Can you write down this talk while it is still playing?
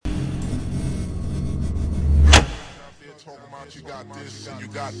You got this and you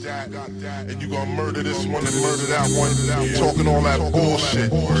got that, and you gonna murder this one and murder that one. Talking all that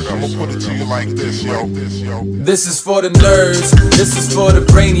bullshit. I'm gonna put it to you like this, yo. This is for the nerds, this is for the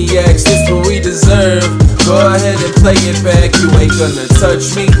brainiacs, this what we deserve. Go ahead and play it back, you ain't gonna touch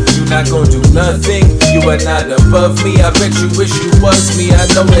me, you not gonna do nothing, you are not above me. I bet you wish you was me, I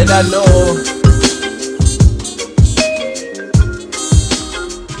know it, I know.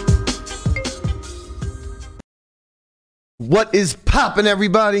 What is poppin',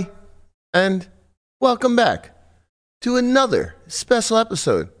 everybody? And welcome back to another special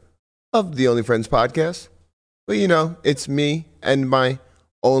episode of the Only Friends podcast. Well, you know, it's me and my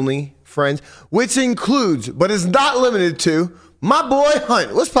only friends, which includes, but is not limited to, my boy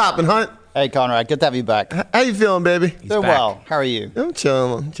Hunt. What's poppin', Hunt? Hey, Conrad. Good to have you back. How you feeling, baby? Doing well. How are you? I'm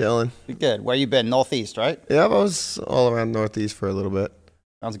chilling. Good. Where you been? Northeast, right? Yeah, I was all around Northeast for a little bit.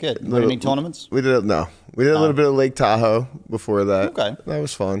 Sounds good. Any tournaments? We did a little bit of Lake Tahoe before that. Okay. That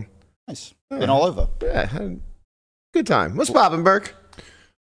was fun. Nice. Been all over. Yeah, had a good time. What's poppin', Berk?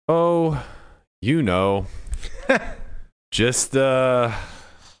 Oh, you know, just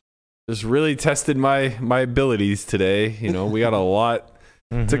really tested my abilities today. You know, we got a lot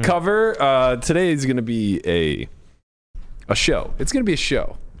to cover. Today is going to be a show. It's going to be a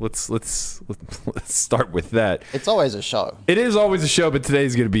show. Let's start with that. It's always a show. It is always a show, but today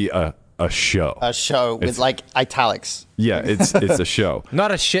is going to be a show. A show with like italics. Yeah, it's a show. Not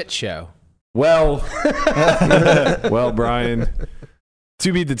a shit show. Well, Brian,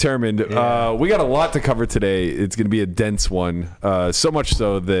 to be determined. Yeah. We got a lot to cover today. It's going to be a dense one. So much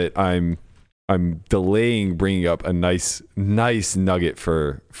so that I'm delaying bringing up a nice nugget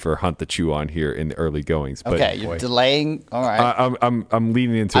for Hunt to chew on here in the early goings. But okay, you're delaying. All right. I'm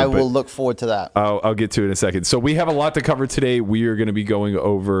leaning into it. I will look forward to that. I'll get to it in a second. So we have a lot to cover today. We are going to be going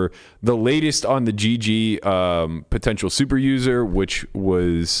over the latest on the GG potential super user, which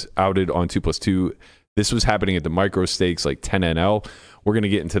was outed on 2+2. This was happening at the micro stakes, like 10 NL. We're going to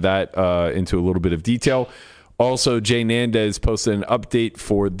get into that into a little bit of detail. Also, Jay Nandez posted an update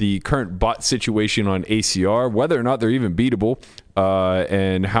for the current bot situation on ACR, whether or not they're even beatable,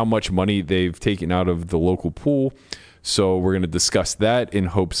 and how much money they've taken out of the local pool. So we're going to discuss that in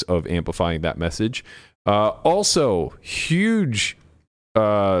hopes of amplifying that message. Also, huge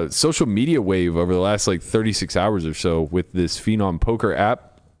social media wave over the last 36 hours or so with this Phenom Poker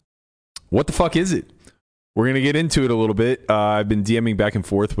app. What the fuck is it? We're going to get into it a little bit. I've been DMing back and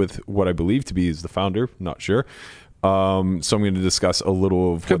forth with what I believe to be is the founder. Not sure. So I'm going to discuss a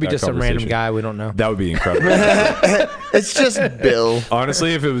little of Could be just some random guy. We don't know. That would be incredible. It's just Bill.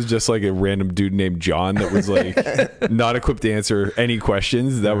 Honestly, if it was just like a random dude named John that was not equipped to answer any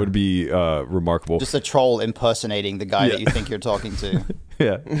questions, that would be remarkable. Just a troll impersonating the guy that you think you're talking to.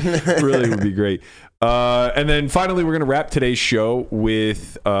 Yeah, really would be great. And then finally, we're going to wrap today's show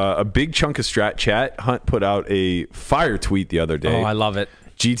with a big chunk of strat chat. Hunt put out a fire tweet the other day. Oh, I love it.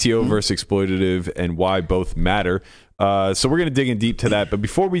 GTO versus exploitative and why both matter. So we're going to dig in deep to that. But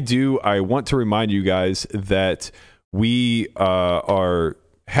before we do, I want to remind you guys that we are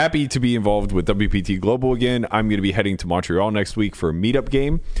happy to be involved with WPT Global again. I'm going to be heading to Montreal next week for a meetup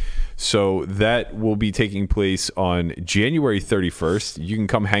game. So that will be taking place on January 31st. You can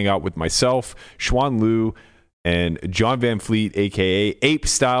come hang out with myself, Xuan Liu, and John Van Fleet, a.k.a. Ape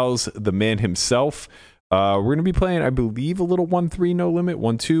Styles, the man himself. We're going to be playing, I believe, a little 1-3 no limit,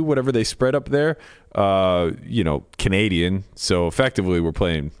 1-2, whatever they spread up there. Canadian. So effectively, we're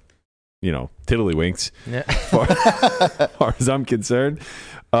playing, tiddlywinks, as far as I'm concerned.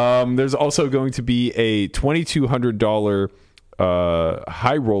 There's also going to be a $2,200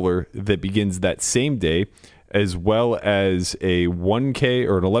 high roller that begins that same day, as well as a $1K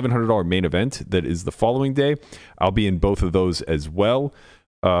or an $1,100 main event that is the following day. I'll be in both of those as well.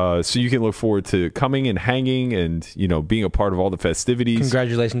 So you can look forward to coming and hanging and, being a part of all the festivities.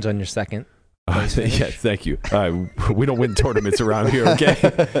 Congratulations on your second. Yes, thank you. We don't win tournaments around here,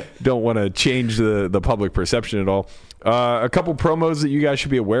 okay? Don't want to change the public perception at all. A couple promos that you guys should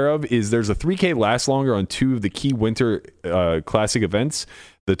be aware of is there's a 3K last longer on 2 of the key winter classic events.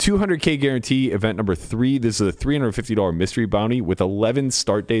 The 200K guarantee event number 3, this is a $350 mystery bounty with 11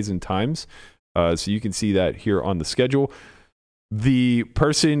 start days and times. So you can see that here on the schedule. The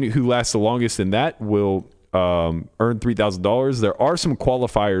person who lasts the longest in that will earn $3,000. There are some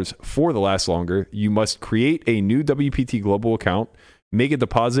qualifiers for the last longer. You must create a new WPT Global account, make a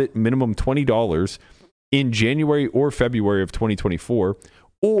deposit minimum $20 in January or February of 2024,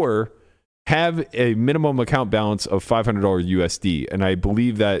 or have a minimum account balance of $500 USD. And I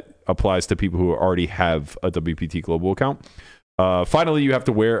believe that applies to people who already have a WPT Global account. Finally, you have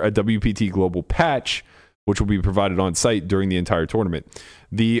to wear a WPT Global patch, which will be provided on site during the entire tournament.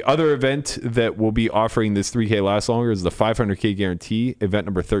 The other event that will be offering this 3K last longer is the 500K guarantee, event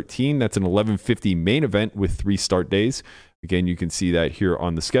number 13. That's an 11:50 main event with 3 start days. Again, you can see that here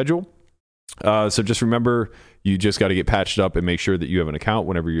on the schedule. So just remember, you just got to get patched up and make sure that you have an account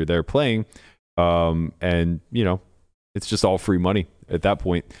whenever you're there playing. And, you know, it's just all free money at that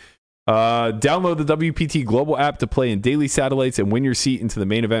point. Download the WPT Global app to play in daily satellites and win your seat into the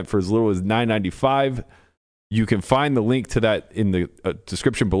main event for as little as $9.95. You can find the link to that in the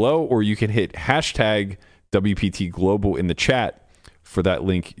description below, or you can hit hashtag WPT Global in the chat for that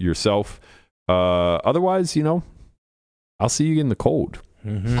link yourself. Otherwise, you know, I'll see you in the cold.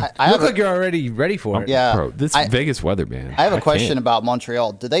 Mm-hmm. I look like you're already ready for it. Yeah. Bro, this Vegas weather, man. I have a question about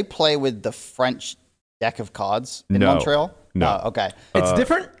Montreal. Do they play with the French deck of cards in Montreal? No. Oh, okay. It's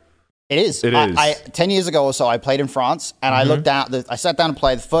different? It is. It is. 10 years ago or so, I played in France, and I looked down. I sat down to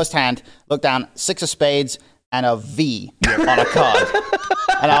play the first hand, looked down, 6 of spades, and a V on a card.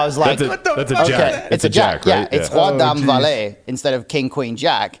 And I was like, that's a jack. It's a jack, right? Yeah, it's Roi, Dame, Valet instead of King, Queen,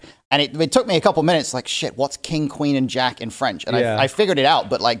 Jack. And it took me a couple minutes, like, shit, what's King, Queen, and Jack in French? And I figured it out,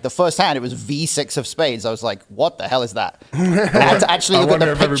 but like the first hand, it was V6 of spades. I was like, what the hell is that? And I had to actually look at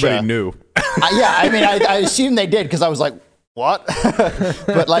the picture. Everybody knew. I assumed they did because I was like, what?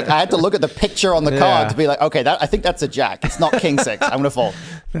 But like, I had to look at the picture on the card to be like, okay, I think that's a jack. It's not King 6. I'm going to fold.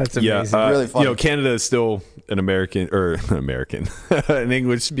 That's amazing. Really fun. You know, Canada is still an an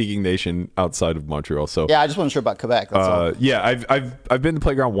English-speaking nation outside of Montreal. So yeah, I just wasn't sure about Quebec. That's all. Yeah, I've been to the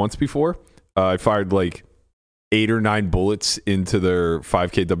playground once before. I fired like 8 or 9 bullets into their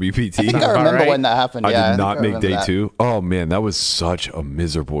 5K WPT. I think I remember when that happened. I did not make day 2. Oh man, that was such a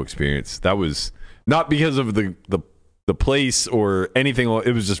miserable experience. That was not because of the place or anything.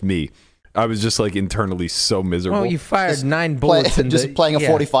 It was just me. I was just like internally so miserable. Oh, you fired 9 bullets and just playing a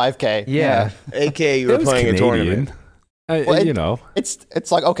 45K. Yeah. AKA you were playing a tournament. You know,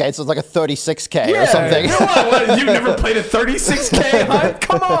 it's like, okay, so it's like a 36K or something. You know what? You've never played a 36K hunt?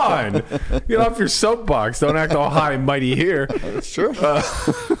 Come on, get off your soapbox. Don't act all high and mighty here. That's true.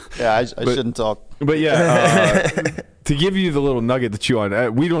 I shouldn't talk. But yeah, to give you the little nugget to chew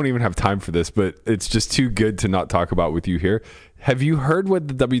on, we don't even have time for this, but it's just too good to not talk about with you here. Have you heard what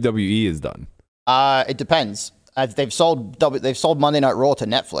the WWE has done? It depends. They've sold Monday Night Raw to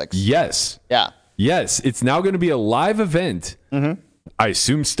Netflix. Yes. Yeah. Yes, it's now going to be a live event. Mm-hmm. I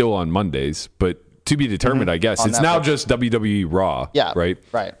assume still on Mondays, but to be determined, I guess. It's Netflix. Now just WWE Raw. Yeah, right.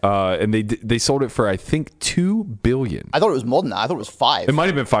 And they sold it for, I think, $2 billion. I thought it was more than that. I thought it was 5. It might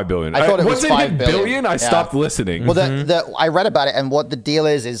have been $5 billion. I thought it was 5 billion. I stopped listening. Well, I read about it, and what the deal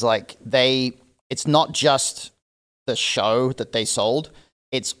is like it's not just the show that they sold.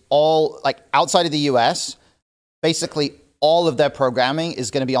 It's all like outside of the US. Basically, all of their programming is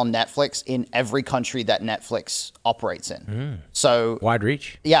going to be on Netflix in every country that Netflix operates in. So wide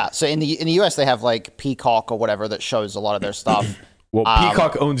reach. Yeah. So in the US, they have like Peacock or whatever that shows a lot of their stuff. Well,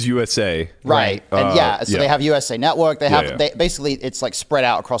 Peacock owns USA, right? And so they have USA Network. They have Yeah. basically it's like spread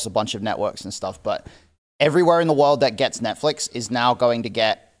out across a bunch of networks and stuff. But everywhere in the world that gets Netflix is now going to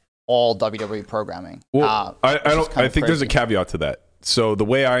get all WWE programming. Well, I think there's a caveat to that. So the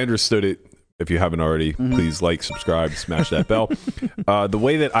way I understood it, if you haven't already, please like, subscribe, smash that bell. The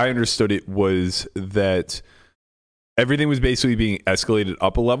way that I understood it was that everything was basically being escalated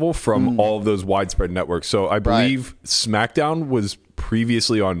up a level from all of those widespread networks. So I believe SmackDown was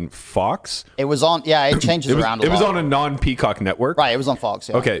previously on Fox. It was on, it changes around a lot. It was on a non-Peacock network. Right, it was on Fox,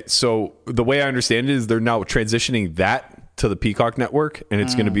 yeah. Okay, so the way I understand it is they're now transitioning that to the Peacock network, and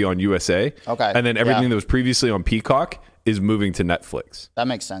it's going to be on USA. Okay. And then everything that was previously on Peacock is moving to Netflix. That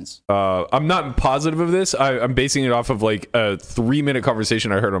makes sense. I'm not positive of this. I'm basing it off of like a 3-minute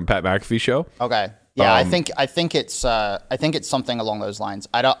conversation I heard on Pat McAfee's show. Okay. Yeah, I think it's something along those lines.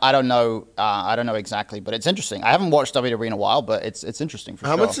 I don't know exactly, but it's interesting. I haven't watched WWE in a while, but it's interesting for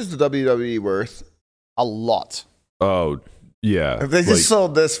sure. How much is the WWE worth? A lot. Oh, yeah. If they just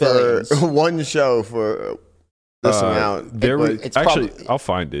sold this for one show for this amount. I'll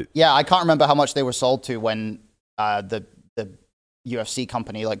find it. Yeah, I can't remember how much they were sold to when the UFC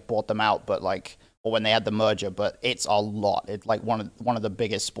company like bought them out, but like, or when they had the merger, but it's a lot. It's like one of the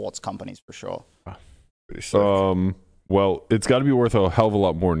biggest sports companies for sure. Well, it's got to be worth a hell of a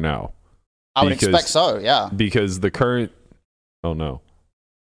lot more now. I would expect so, yeah. Because the current, oh no,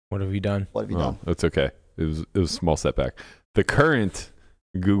 what have you done? What have you done? That's okay. It was a small setback. The current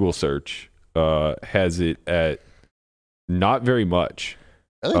Google search has it at not very much.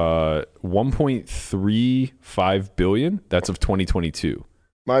 Really? 1.35 billion. That's of 2022.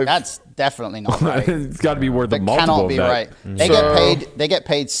 That's definitely not right. It's got to be worth a that multiple cannot be of that. right. They get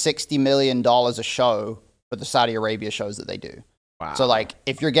paid $60 million a show for the Saudi Arabia shows that they do. Wow. So like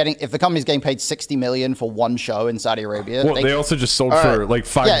if the company's getting paid $60 million for one show in Saudi Arabia, well, they also just sold for like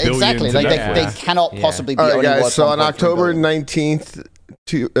 $5 billion. Exactly. Like they cannot possibly be only guys, worth so on 1.3 October billion. 19th,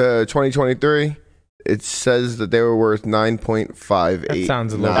 2023, it says that they were worth 9.58. That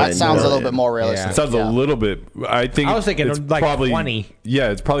sounds a little bit more realistic. It sounds a little bit. I was thinking it's like probably 20.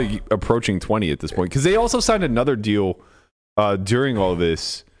 Yeah, it's probably approaching 20 at this point because they also signed another deal during all of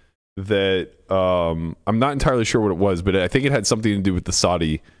this that I'm not entirely sure what it was, but I think it had something to do with the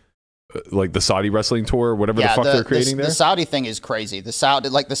Saudi, like the Saudi wrestling tour, whatever the fuck they're creating there. The Saudi thing is crazy. The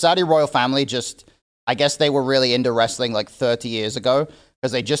Saudi royal family I guess they were really into wrestling like 30 years ago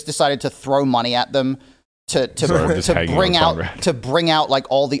because they just decided to throw money at them to bring out like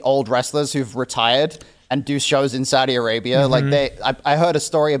all the old wrestlers who've retired and do shows in Saudi Arabia. Like I heard a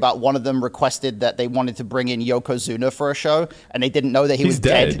story about one of them requested that they wanted to bring in Yokozuna for a show, and they didn't know that he was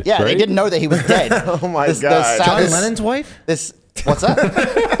dead. Yeah, right? They didn't know that he was dead. Oh my God. John Lennon's wife? What's that?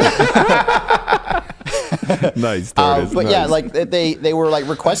 Nice. But nice. yeah, like they were like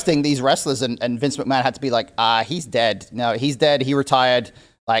requesting these wrestlers, and Vince McMahon had to be like, he's dead. No, he's dead. He retired.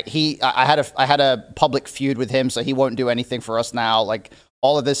 Like I had a public feud with him, so he won't do anything for us now. Like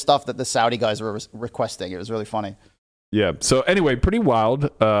all of this stuff that the Saudi guys were requesting. It was really funny. Yeah. So anyway, pretty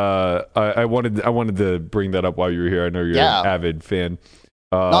wild. I wanted to bring that up while you were here. I know you're an avid fan.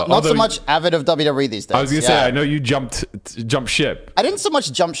 Not so much avid of WWE these days. I was gonna say, I know you jumped ship. I didn't so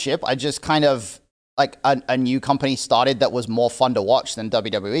much jump ship. I just kind of like a new company started that was more fun to watch than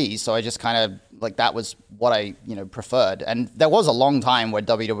WWE. So I just kind of like that was what I preferred. And there was a long time where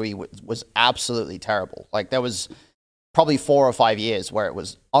WWE was absolutely terrible. Like there was probably 4 or 5 years where it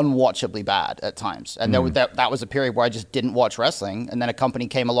was unwatchably bad at times. And that was a period where I just didn't watch wrestling. And then a company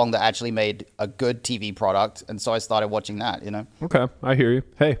came along that actually made a good TV product. And so I started watching that, Okay, I hear you.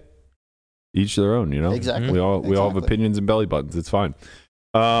 Hey, each their own, Exactly. We all have opinions and belly buttons. It's fine.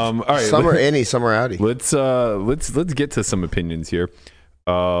 All right. Some are innie, some are outie. Let's get to some opinions here.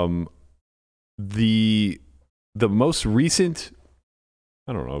 The most recent,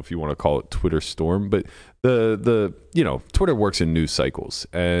 I don't know if you want to call it Twitter storm, but the Twitter works in news cycles,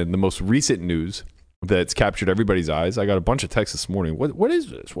 and the most recent news that's captured everybody's eyes. I got a bunch of texts this morning. What is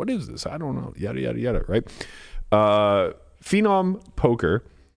this? What is this? I don't know. Yada yada yada. Right? Phenom Poker.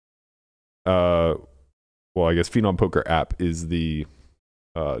 Well, I guess Phenom Poker app is the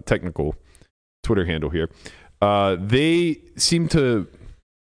technical Twitter handle here. They seem to,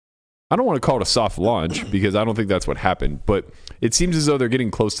 I don't want to call it a soft launch because I don't think that's what happened, but it seems as though they're getting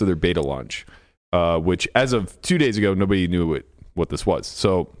close to their beta launch, which as of 2 days ago, nobody knew what this was.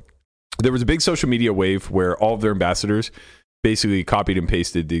 So there was a big social media wave where all of their ambassadors basically copied and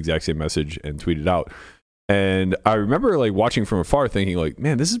pasted the exact same message and tweeted out. And I remember like watching from afar thinking like,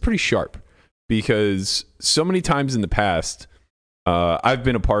 man, this is pretty sharp, because so many times in the past, I've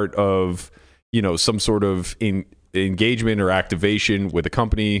been a part of, some sort of engagement or activation with a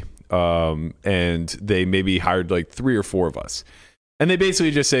company, and they maybe hired like 3 or 4 of us. And they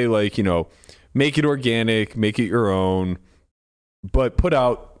basically just say like, make it organic, make it your own, but put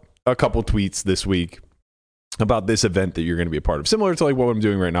out a couple tweets this week about this event that you're going to be a part of. Similar to like what I'm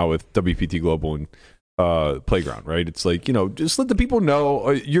doing right now with WPT Global and Playground, right? It's like, just let the people know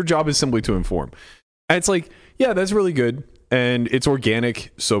your job is simply to inform. And it's like, yeah, that's really good. And it's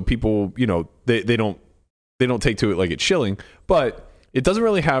organic. So people, they don't take to it like it's shilling, but it doesn't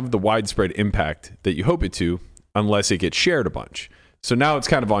really have the widespread impact that you hope it to unless it gets shared a bunch. So now it's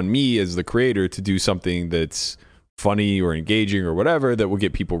kind of on me as the creator to do something that's funny or engaging or whatever that will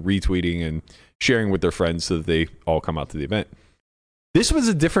get people retweeting and sharing with their friends so that they all come out to the event. This was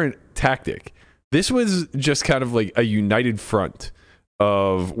a different tactic. This was just kind of like a united front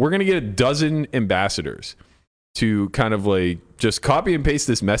of, we're going to get a dozen ambassadors to kind of like just copy and paste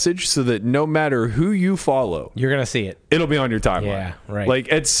this message so that no matter who you follow, you're going to see it. It'll be on your timeline. Yeah, right.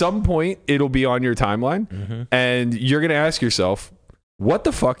 Like at some point, it'll be on your timeline, and you're going to ask yourself, what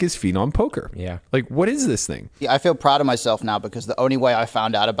the fuck is Phenom Poker? Yeah. Like, what is this thing? Yeah, I feel proud of myself now because the only way I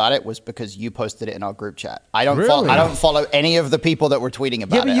found out about it was because you posted it in our group chat. I don't follow any of the people that were tweeting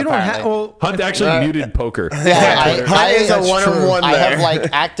about it. Yeah, but you don't have. Well, Hunt actually muted poker. Yeah, Hunt is a one-on-one I there. have like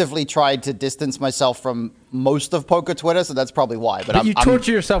actively tried to distance myself from most of poker Twitter, so that's probably why. But you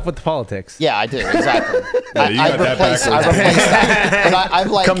torture yourself with the politics. Yeah, I do, exactly. I replaced that. But I've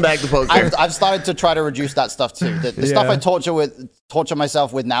like come back to poker. I've started to try to reduce that stuff too. The stuff I torture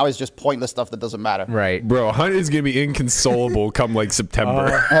myself with now is just pointless stuff that doesn't matter. Right, bro. Hunt is gonna be inconsolable come like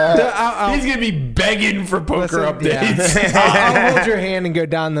September. He's gonna be begging for poker updates. Yeah. I'll hold your hand and go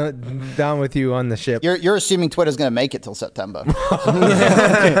down with you on the ship. You're assuming Twitter's gonna make it till September.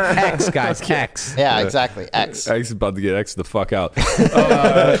 X guys, X. Yeah, exactly. exactly. X. X is about to get X the fuck out.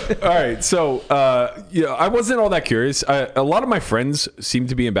 All right, so I wasn't all that curious. A lot of my friends seem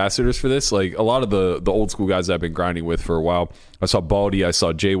to be ambassadors for this. Like a lot of the old school guys I've been grinding with for a while. I saw Baldy, I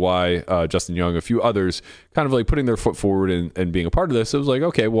saw JY, Justin Young, a few others, kind of like putting their foot forward and being a part of this. I was like,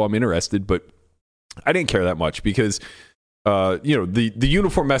 okay, well, I'm interested, but I didn't care that much because the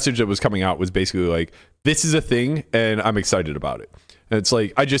uniform message that was coming out was basically like, this is a thing and I'm excited about it. And it's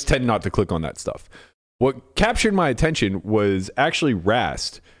like, I just tend not to click on that stuff. What captured my attention was actually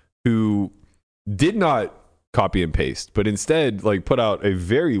Rast, who did not copy and paste, but instead like put out a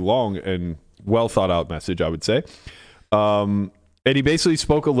very long and well thought out message, I would say. And he basically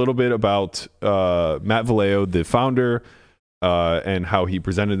spoke a little bit about Matt Vallejo, the founder, and how he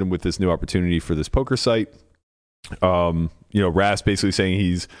presented him with this new opportunity for this poker site. Rast basically saying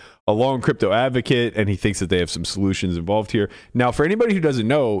he's a long crypto advocate and he thinks that they have some solutions involved here. Now, for anybody who doesn't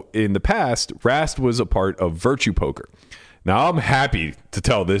know, in the past, Rast was a part of GGpoker. Now, I'm happy to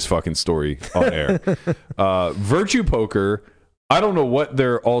tell this fucking story on air. GGpoker, I don't know what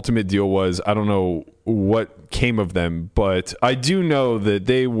their ultimate deal was. I don't know what came of them, but I do know that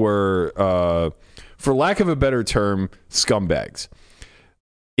they were, for lack of a better term, scumbags.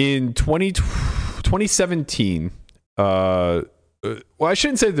 In 2017, well, I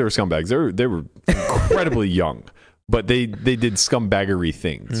shouldn't say they were scumbags. They were incredibly young, but they did scumbaggery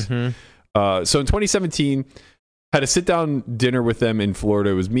things. Mm-hmm. So in 2017, had a sit down dinner with them in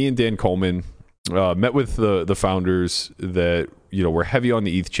Florida. It was me and Dan Coleman. Met with the founders that were heavy on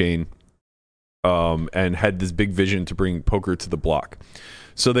the ETH chain, and had this big vision to bring poker to the block.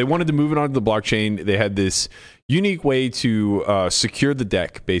 So they wanted to move it onto the blockchain. They had this unique way to secure the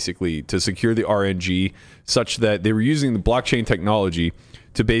deck, basically, to secure the RNG, such that they were using the blockchain technology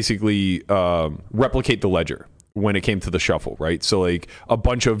to basically replicate the ledger when it came to the shuffle, right? So like a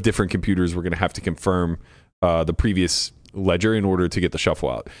bunch of different computers were going to have to confirm the previous ledger in order to get the shuffle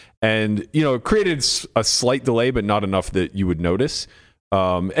out. And, it created a slight delay, but not enough that you would notice.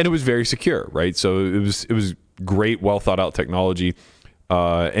 And it was very secure, right? So it was great, well thought out technology.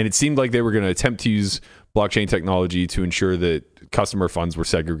 And it seemed like they were going to attempt to use blockchain technology to ensure that customer funds were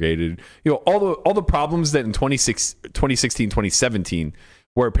segregated. All the problems that in 2016, 2017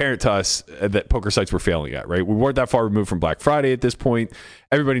 were apparent to us that poker sites were failing at, right? We weren't that far removed from Black Friday at this point.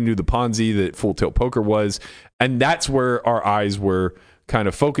 Everybody knew the Ponzi that Full Tilt Poker was. And that's where our eyes were kind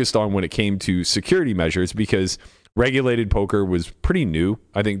of focused on when it came to security measures, because regulated poker was pretty new.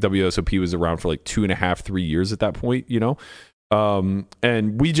 I think WSOP was around for like 2.5, 3 years at that point,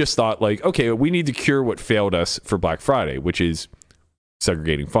 and we just thought like, okay, we need to cure what failed us for Black Friday, which is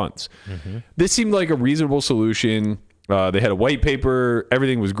segregating funds. Mm-hmm. This seemed like a reasonable solution. They had a white paper.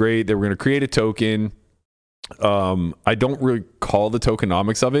 Everything was great. They were going to create a token. I don't recall the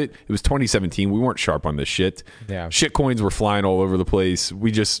tokenomics of it. It was 2017. We weren't sharp on this shit. Yeah. Shit coins were flying all over the place.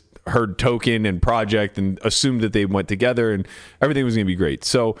 We just heard token and project and assumed that they went together and everything was going to be great.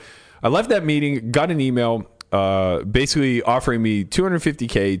 So I left that meeting, got an email, basically offering me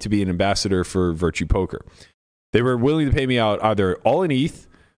 $250K to be an ambassador for GGpoker. They were willing to pay me out either all in ETH,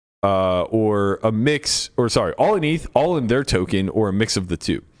 or a mix, all in ETH, all in their token, or a mix of the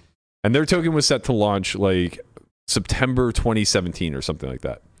two. And their token was set to launch like September 2017 or something like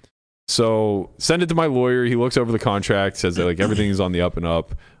that. So send it to my lawyer. He looks over the contract, says that like everything is on the up and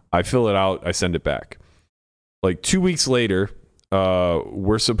up. I fill it out. I send it back. Like 2 weeks later,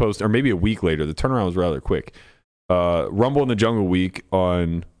 we're supposed to, or maybe a week later, the turnaround was rather quick. Rumble in the Jungle Week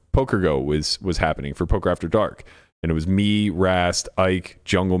on PokerGo was happening for Poker After Dark. And it was me, Rast, Ike,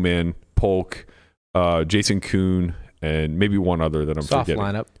 Jungleman, Polk, Jason Kuhn, and maybe one other that I'm forgetting.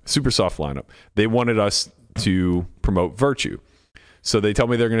 Lineup. Super soft lineup. They wanted us to promote Virtue. So they tell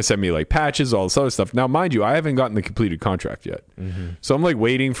me they're going to send me like patches, all this other stuff. Now, mind you, I haven't gotten the completed contract yet. Mm-hmm. So I'm like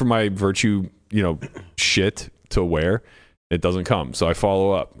waiting for my Virtue, shit to wear. It doesn't come. So I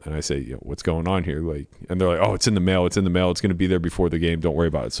follow up and I say, what's going on here? And they're like, oh, it's in the mail. It's in the mail. It's going to be there before the game. Don't worry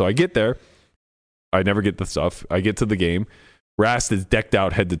about it. So I get there. I never get the stuff. I get to the game. Rast is decked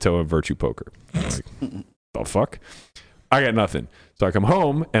out head to toe in GGpoker. I'm like, the fuck? I got nothing. So I come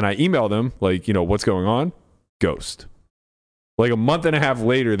home and I email them like, what's going on? Ghost. Like a month and a half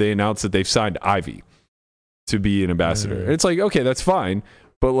later, they announced that they've signed Ivy to be an ambassador. And it's like, okay, that's fine.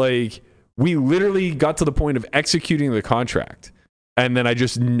 But like, we literally got to the point of executing the contract. And then I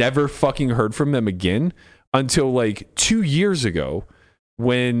just never fucking heard from them again until like 2 years ago,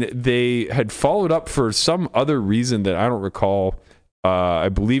 when they had followed up for some other reason that I don't recall. I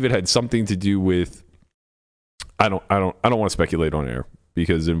believe it had something to do with, I don't want to speculate on air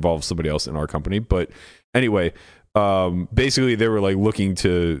because it involves somebody else in our company. But anyway, basically they were like looking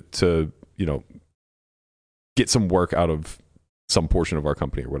to get some work out of some portion of our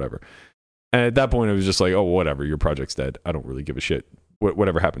company or whatever. And at that point, it was just like, oh, whatever, your project's dead. I don't really give a shit.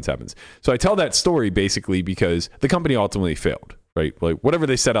 Whatever happens, happens. So I tell that story basically because the company ultimately failed, right? Like whatever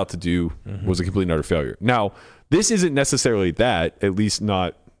they set out to do was a complete and utter failure. Now, this isn't necessarily that, at least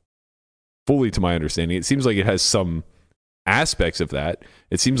not fully to my understanding. It seems like it has some aspects of that.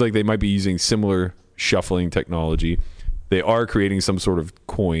 It seems like they might be using similar shuffling technology. They are creating some sort of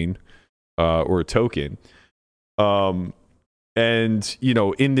coin or a token. And, you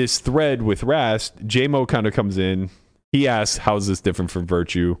know, in this thread with Rast, JMO kind of comes in. He asks, how's this different from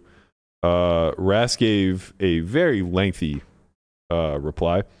Virtue? Rast gave a very lengthy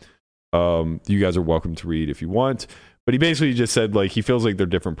reply. You guys are welcome to read if you want. But he basically just said, like, he feels like they're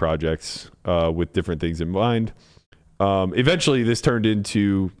different projects with different things in mind. Eventually, this turned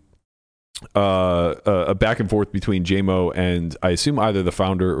into a back and forth between JMO and I assume either the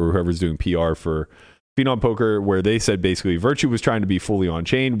founder or whoever's doing PR for Phenom Poker, where they said basically Virtue was trying to be fully on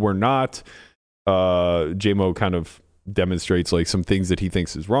chain. We're not. JMO kind of demonstrates like some things that he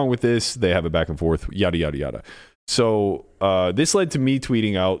thinks is wrong with this. They have a back and forth, yada, yada, yada. So this led to me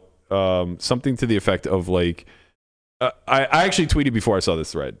tweeting out something to the effect of like, I actually tweeted before I saw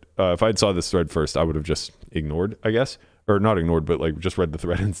this thread. If I'd saw this thread first, I would have just ignored, I guess. Or not ignored, but like just read the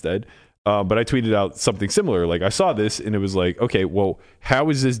thread instead. But I tweeted out something similar. Like I saw this and it was like, okay, well, how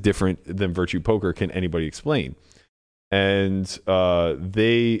is this different than Virtue Poker? Can anybody explain? And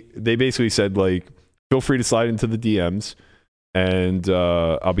they basically said like, feel free to slide into the DMs and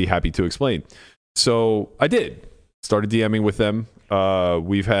I'll be happy to explain. So I did. Started DMing with them.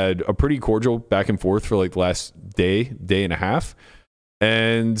 We've had a pretty cordial back and forth for like the last day and a half.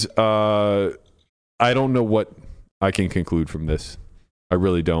 And I don't know what I can conclude from this. I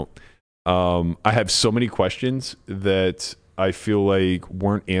really don't. I have so many questions that I feel like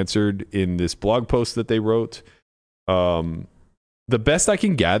weren't answered in this blog post that they wrote. The best I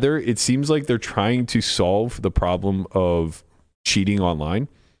can gather, it seems like they're trying to solve the problem of cheating online.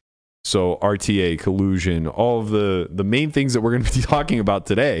 So RTA, collusion, all of the main things that we're going to be talking about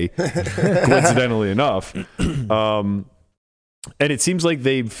today, coincidentally enough. And it seems like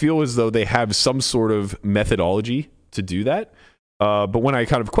they feel as though they have some sort of methodology to do that. But when I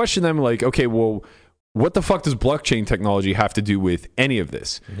kind of question them, like, okay, well, what the fuck does blockchain technology have to do with any of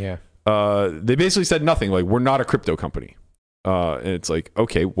this? Yeah. They basically said nothing. Like, we're not a crypto company. And it's like,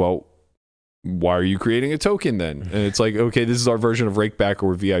 okay, well, why are you creating a token then? And it's like, okay, this is our version of Rakeback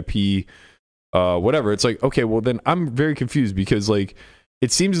or VIP, whatever. It's like, okay, well, then I'm very confused because, like,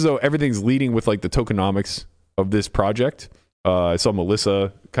 it seems as though everything's leading with, like, the tokenomics of this project. I saw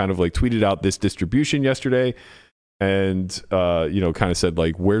Melissa kind of, like, tweeted out this distribution yesterday. And, you know, kind of said,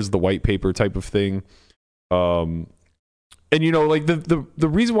 like, where's the white paper type of thing? And, you know, like, the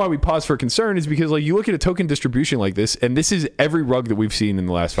reason why we pause for concern is because, like, you look at a token distribution like this, and this is every rug that we've seen in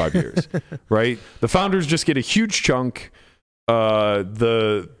the last 5 years, right? The founders just get a huge chunk.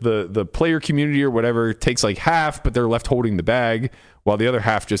 The player community or whatever takes, like, half, but they're left holding the bag, while the other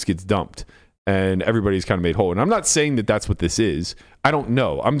half just gets dumped. And everybody's kind of made whole. And I'm not saying that that's what this is. I don't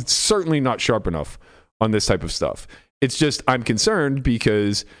know. I'm certainly not sharp enough on this type of stuff. It's just I'm concerned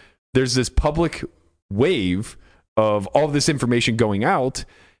because there's this public wave of all of this information going out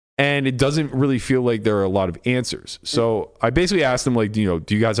and it doesn't really feel like there are a lot of answers. So I basically asked them, like, you know,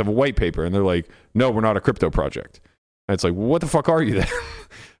 do you guys have a white paper? And they're like, no, we're not a crypto project. And it's like, well, what the fuck are you then?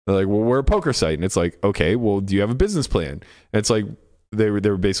 They're like, well, we're a poker site. And it's like, okay, well, do you have a business plan? And it's like, they were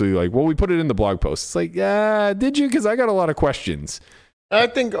basically like, well, we put it in the blog post. It's like, yeah, did you? Because I got a lot of questions. I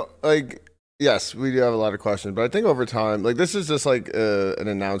think, like, yes, we do have a lot of questions, but I think over time, like, this is just like an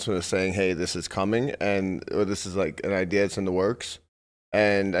announcement of saying, hey, this is coming, or this is like an idea that's in the works.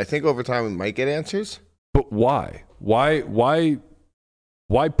 And I think over time we might get answers. But why? Why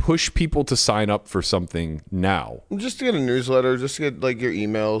push people to sign up for something now? Just to get a newsletter, just to get, like, your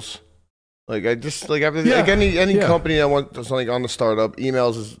emails. Like, I just, like, everything, like any company that wants something on the startup,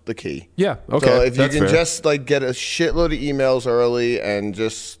 emails is the key. Yeah, okay. So if you can fair. just, like, get a shitload of emails early and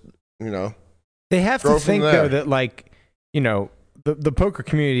just, you know. They have Grow to from think, there. though, that, like, you know, the poker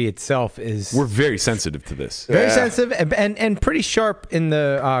community itself is We're very sensitive to this. very Yeah. sensitive and pretty sharp in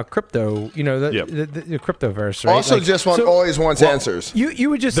the crypto, you know, the cryptoverse, right? Also, Like, just so always wants answers.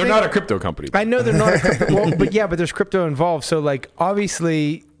 You would just They're think- not a crypto company. I know they're not a crypto, well, but there's crypto involved. So, like,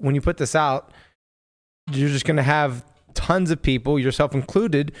 obviously, when you put this out, you're just going to have tons of people, yourself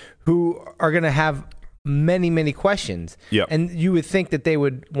included, who are going to have many, many questions. Yep. And you would think that they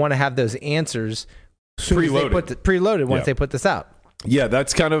would want to have those answers soon as they preloaded once they put this out. Yeah,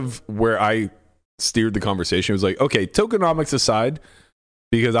 that's kind of where I steered the conversation. It was like, okay, tokenomics aside,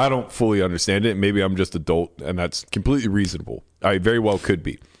 because I don't fully understand it. Maybe I'm just adult, and that's completely reasonable. I very well could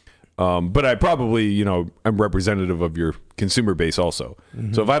be. But I probably, I'm representative of your consumer base also.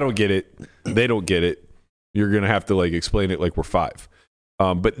 So if I don't get it, they don't get it. You're going to have to explain it like we're five.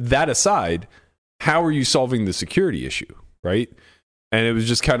 But that aside, how are you solving the security issue, right? And it was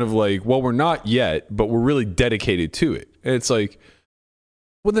just kind of like, well, we're not yet, but we're really dedicated to it. And it's like,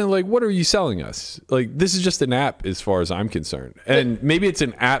 well, then, what are you selling us? This is just an app as far as I'm concerned. And maybe it's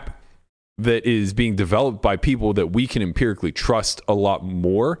an app that is being developed by people that we can empirically trust a lot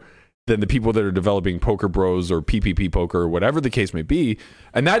more than the people that are developing Poker Bros or PPP Poker or whatever the case may be.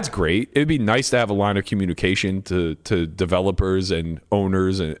 And that's great. It'd be nice to have a line of communication to developers and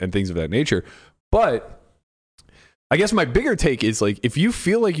owners and things of that nature. But I guess my bigger take is if you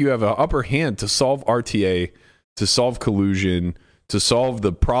feel like you have an upper hand to solve RTA, to solve collusion, to solve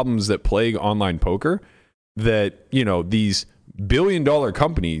the problems that plague online poker that, these billion-dollar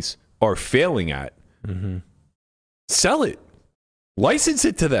companies are failing at, sell it. License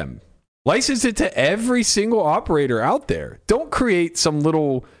it to them. License it to every single operator out there. Don't create some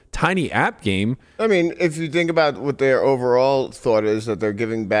little tiny app game. I mean, if you think about what their overall thought is, that they're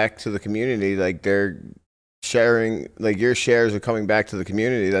giving back to the community, they're sharing, your shares are coming back to the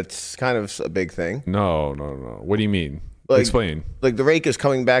community. That's kind of a big thing. No. What do you mean? Explain. The rake is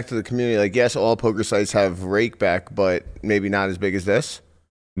coming back to the community. Yes, all poker sites have rake back, but maybe not as big as this.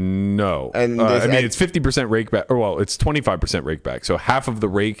 No. And it's 50% rake back, or it's 25% rake back. So half of the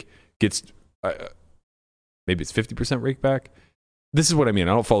rake gets, maybe it's 50% rake back. This is what I mean.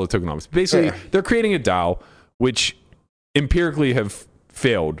 I don't follow tokenomics. Basically, they're creating a DAO, which empirically have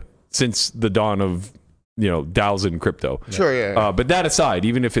failed since the dawn of, DAOs in crypto. Sure, yeah. But that aside,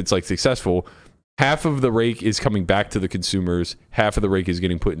 even if it's successful, half of the rake is coming back to the consumers. Half of the rake is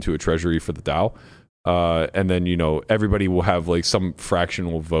getting put into a treasury for the DAO. And then, everybody will have some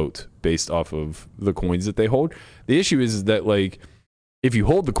fractional vote based off of the coins that they hold. The issue is that if you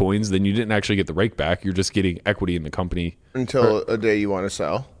hold the coins, then you didn't actually get the rake back. You're just getting equity in the company until a day you want to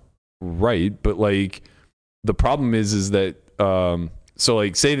sell. Right. But the problem is that,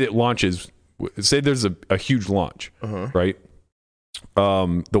 say that it launches, say there's a huge launch, right?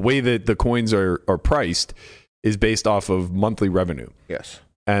 The way that the coins are priced is based off of monthly revenue. Yes.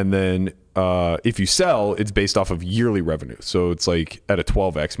 And then if you sell, it's based off of yearly revenue. So it's at a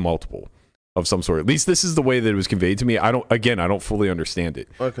 12x multiple of some sort. At least this is the way that it was conveyed to me. I don't fully understand it.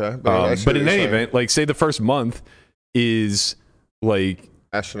 Okay. But in any event, say the first month is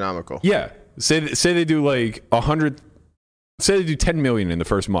astronomical. Yeah. Say they do 100, say they do 10 million in the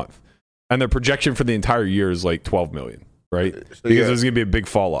first month. And their projection for the entire year is 12 million. Right? So because there's going to be a big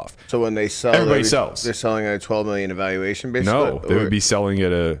fall off. So when they sell, everybody sells. They're selling at a 12 million evaluation, basically? No, they would be selling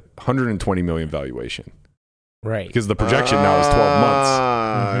at a 120 million valuation. Right. Because the projection now is 12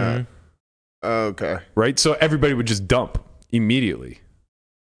 months. Okay. Right? So everybody would just dump immediately.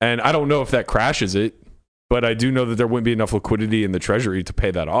 And I don't know if that crashes it, but I do know that there wouldn't be enough liquidity in the treasury to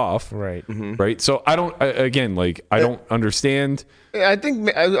pay that off. Right. Right? So I don't, again, I don't understand. I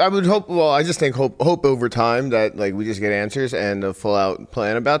think I would hope. Well, I just think hope over time that we just get answers and a full out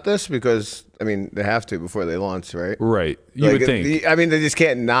plan about this, because they have to before they launch, right? Right. You would think. They just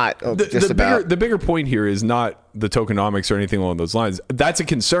can't not. The bigger point here is not the tokenomics or anything along those lines. That's a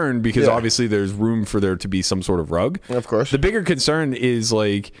concern because obviously there's room for there to be some sort of rug. Of course. The bigger concern is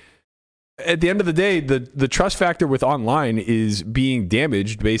at the end of the day, the trust factor with online is being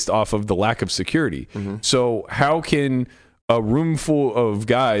damaged based off of the lack of security. So how can a room full of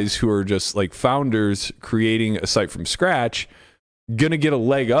guys who are just founders creating a site from scratch gonna get a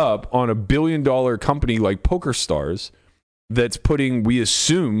leg up on a $1 billion company like PokerStars that's putting, we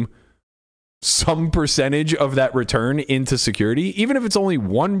assume, some percentage of that return into security, even if it's only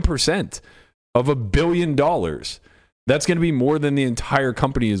 1% of $1 billion? That's going to be more than the entire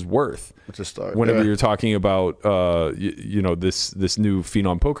company is worth. It's a start. Whenever you're talking about this new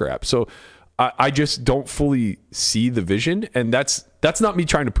Phenom Poker app. So I just don't fully see the vision, and that's not me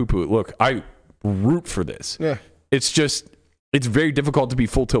trying to poo-poo it. Look, I root for this. Yeah. It's very difficult to be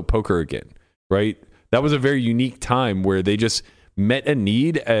full tilt poker again, right? That was a very unique time where they just met a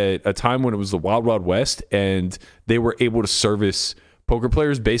need at a time when it was the Wild Wild West, and they were able to service poker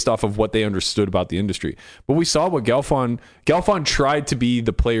players based off of what they understood about the industry. But we saw what Galfon tried to be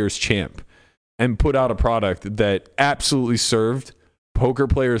the players' champ and put out a product that absolutely served poker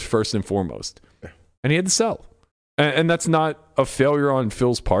players first and foremost. And he had to sell. And that's not a failure on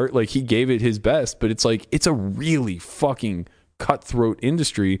Phil's part. He gave it his best, but it's a really fucking cutthroat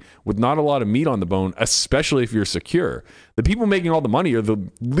industry with not a lot of meat on the bone, especially if you're secure. The people making all the money are the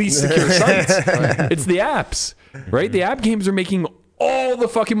least secure sites. It's the apps, right? The app games are making all the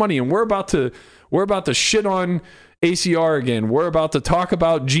fucking money, and we're about to shit on ACR again. We're about to talk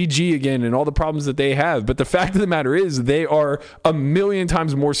about GG again and all the problems that they have. But the fact of the matter is, they are a million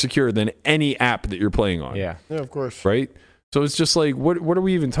times more secure than any app that you're playing on. Yeah, of course. Right? So it's just like, what are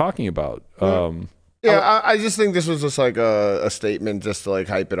we even talking about? I just think this was just like a statement just to like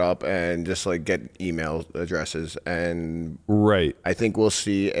hype it up and just like get email addresses. And right. I think we'll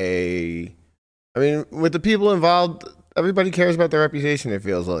see with the people involved, everybody cares about their reputation, it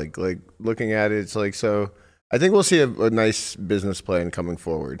feels like looking at it, it's like, so I think we'll see a nice business plan coming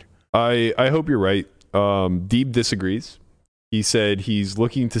forward. I hope you're right. Deeb disagrees. He said he's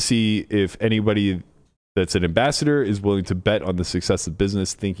looking to see if anybody that's an ambassador is willing to bet on the success of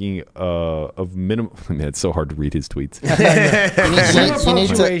business, thinking of minimum. Man, it's so hard to read his tweets.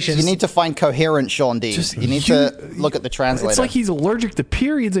 you need to find coherent Sean D. You need to look at the translator. It's like he's allergic to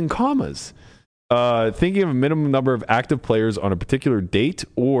periods and commas. Thinking of a minimum number of active players on a particular date,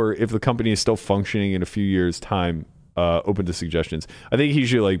 or if the company is still functioning in a few years' time, open to suggestions. I think he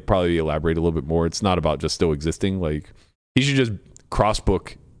should probably elaborate a little bit more. It's not about just still existing. He should just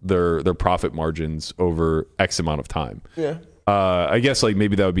cross-book their profit margins over X amount of time. Yeah. I guess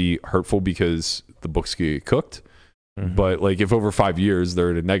maybe that would be hurtful because the books get cooked. Mm-hmm. But if over 5 years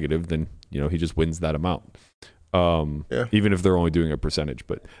they're at a negative, then he just wins that amount. Even if they're only doing a percentage,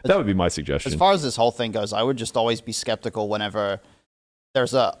 but that would be my suggestion. As far as this whole thing goes, I would just always be skeptical whenever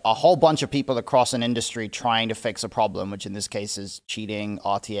there's a whole bunch of people across an industry trying to fix a problem, which in this case is cheating,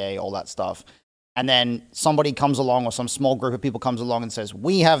 RTA, all that stuff. And then somebody comes along, or some small group of people comes along and says,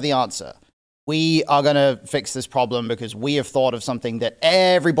 we have the answer. We are going to fix this problem because we have thought of something that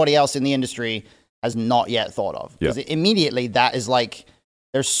everybody else in the industry has not yet thought of. Because immediately that is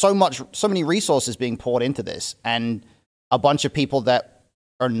there's so many resources being poured into this, and a bunch of people that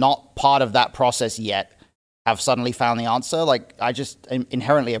are not part of that process yet have suddenly found the answer. I just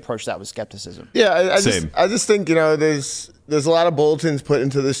inherently approach that with skepticism. Yeah, I just think there's a lot of bulletins put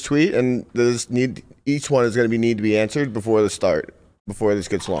into this tweet, and each one is going to need to be answered before this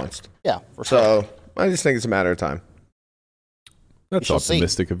gets launched. Yeah, for sure. So I just think it's a matter of time. That's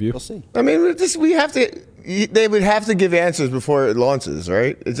optimistic of you. We'll see. I mean, they would have to give answers before it launches,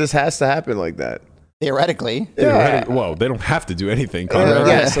 right? It just has to happen like that. Theoretically. Yeah. Well, they don't have to do anything.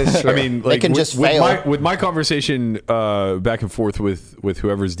 Yes, that's true. I mean, they can just fail. With my conversation back and forth with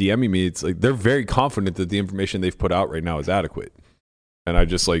whoever's DMing me, it's they're very confident that the information they've put out right now is adequate, and I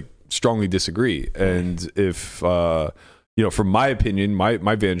just strongly disagree. And if from my opinion, my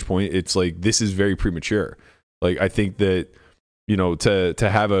vantage point, it's this is very premature. I think that to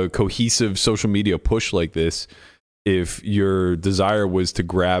have a cohesive social media push like this, if your desire was to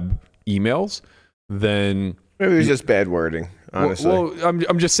grab emails, then maybe it was just bad wording, honestly. Well,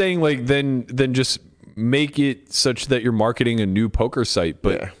 I'm just saying then just make it such that you're marketing a new poker site.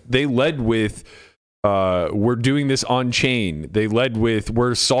 But they led with we're doing this on chain. They led with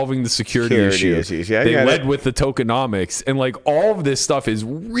we're solving the security issues. Yeah, they led with the tokenomics, and all of this stuff is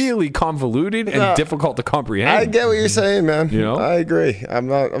really convoluted and difficult to comprehend. I get what you're saying, man. I agree. I'm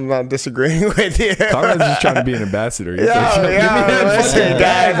not disagreeing with you. Conrad's just trying to be an ambassador. Listen,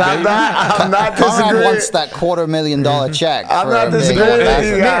 guys, I'm not disagreeing. Conrad wants that $250,000 check. I'm not disagreeing with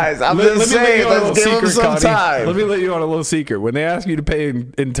you guys. I'm just saying, let's give them some time. Let me let you on a little secret. When they ask you to pay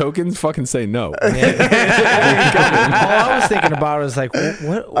in tokens, fucking say no. All I was thinking about was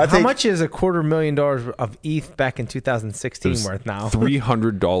how much is $250,000 of ETH back in 2016 worth now?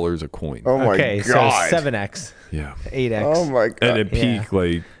 $300 a coin. Oh my god! So 7x. Yeah. 8x. Oh my god! And at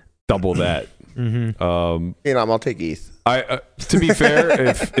peak, double that. Mm-hmm. I'll take ETH. To be fair,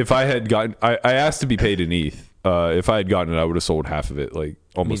 if I had gotten, I asked to be paid in ETH. If I had gotten it, I would have sold half of it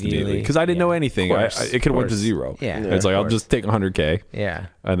almost immediately because I didn't know anything. It could have went to zero. Yeah, it's I'll just take $100K. Yeah,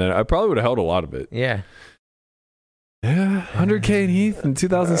 and then I probably would have held a lot of it. Yeah, 100K in ETH in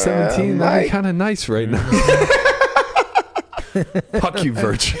 2017. That'd be kind of nice right now. Fuck you,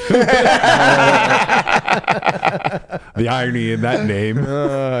 Virch. The irony in that name.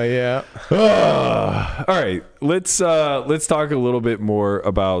 Yeah. All right, let's talk a little bit more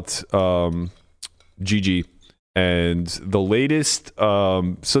about GG. And the latest,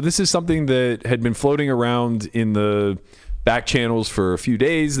 so this is something that had been floating around in the back channels for a few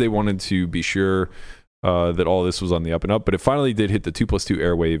days. They wanted to be sure that all this was on the up and up, but it finally did hit the 2+2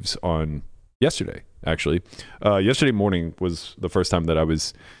 airwaves on yesterday, actually. Yesterday morning was the first time that I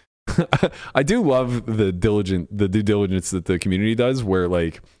was... I do love the due diligence that the community does, where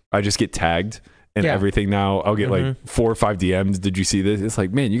I just get tagged and Yeah. everything now. I'll get like 4 or 5 DMs. Did you see this? It's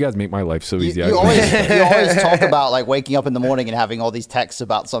like, man, you guys make my life so easy. You always talk about like waking up in the morning and having all these texts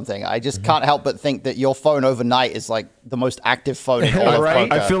about something. I just can't help but think that your phone overnight is like the most active phone in all of Right?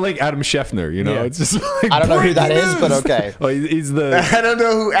 poker. I feel like Adam Scheffner, you know? Yeah. It's just like, I don't know who that breaking is, but news. okay. Oh, he's the. I don't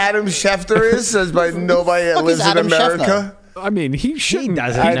know who Adam Schefter is, says by nobody that fuck lives is in Adam America. I mean, he He shouldn't.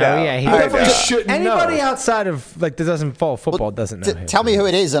 doesn't I know. know. Yeah, he I definitely know. Shouldn't Anybody know. outside of like that doesn't follow football doesn't know him. Tell me who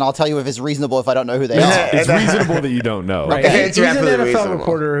it is, and I'll tell you if it's reasonable if I don't know who they are. It's reasonable that you don't know. Right. Okay, He's it's an definitely NFL reasonable.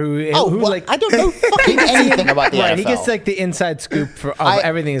 reporter who Oh, well, like I don't know fucking anything about the right. NFL. He gets like the inside scoop of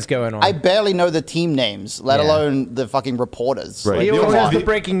everything that's going on. I barely know the team names, let Yeah. alone the fucking reporters. Right. Like, he The always only- has the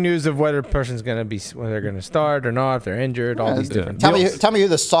breaking news of whether a person's going to be whether they're going to start or not, if they're injured, all these different. Tell me who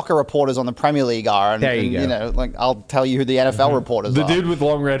the soccer reporters on the Premier League are, and, There you and, go. know, like I'll tell you who the NFL reporters The are. dude with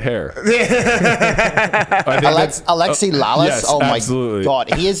long red hair. I think that's- Alexi Lalas. yes, oh my absolutely.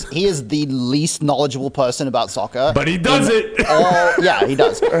 god, he is the least knowledgeable person about soccer. But he does it. Yeah, he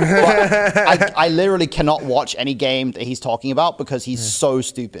does. But I literally cannot watch any game that he's talking about because he's so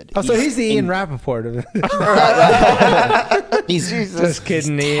stupid. Oh, so he's the Ian Rappaport of it. He's Just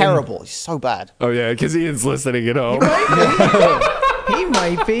kidding, Ian. terrible. He's so bad. Oh, yeah, because Ian's listening at home. He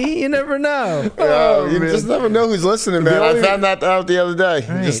might be. You never know. You just never know who's listening, man. only- I found that out the other day.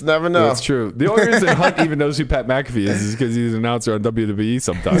 You just never know. That's true. The only reason Hunt even knows who Pat McAfee is because he's an announcer on WWE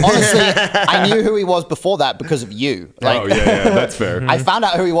sometimes. Honestly, I knew who he was before that because of you. Like, Oh, yeah, that's fair. I found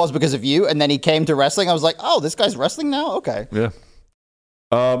out who he was because of you, and then he came to wrestling. I was like, oh, this guy's wrestling now? Okay. Yeah.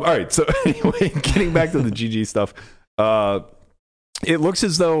 All right. So anyway, getting back to the GG stuff, it looks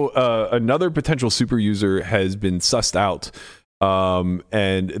as though another potential super user has been sussed out,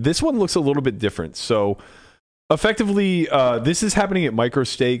 and this one looks a little bit different. So effectively, this is happening at micro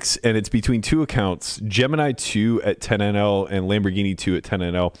stakes, and it's between two accounts: Gemini 2 at 10NL and Lamborghini 2 at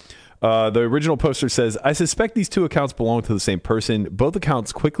 10NL. The original poster says, I suspect these two accounts belong to the same person. Both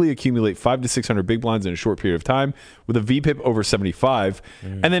accounts quickly accumulate 500 to 600 big blinds in a short period of time with a VPIP over 75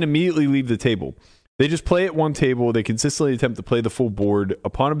 and then immediately leave the table. They just play at one table. They consistently attempt to play the full board.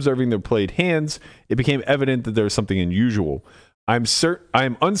 Upon observing their played hands, it became evident that there was something unusual. I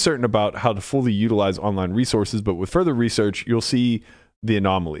am uncertain about how to fully utilize online resources, but with further research, you'll see the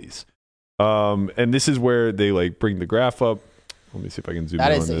anomalies. And this is where they like bring the graph up. Let me see if I can zoom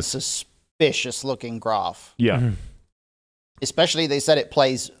That in is on a this. suspicious looking graph. Yeah. Especially, they said it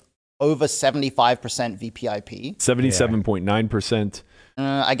plays over 75% VPIP. 77.9%.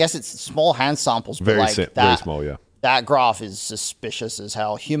 I guess it's small hand samples, but Very, like very that, small, yeah. that graph is suspicious as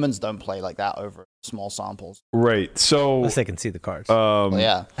hell. Humans don't play like that over small samples. Right. So, Unless they can see the cards. Well,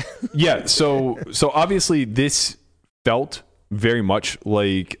 yeah. yeah. So obviously this felt very much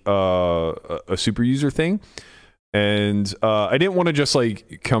like a super user thing. And I didn't want to just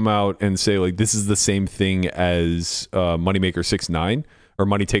like come out and say like this is the same thing as Moneymaker 6ix9ine or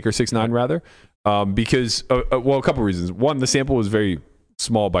Money Taker 6ix9ine rather, because well, a couple reasons. One, the sample was very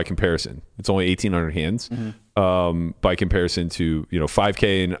small by comparison. It's only 1,800 hands by comparison to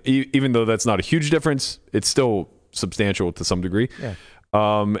 5K, and even though that's not a huge difference, it's still substantial to some degree. Yeah.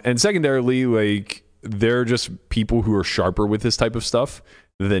 And secondarily, like they're just people who are sharper with this type of stuff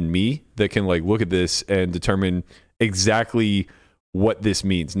than me that can like look at this and determine exactly what this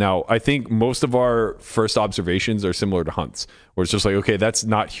means. Now, I think most of our first observations are similar to Hunt's, where it's just like, okay, that's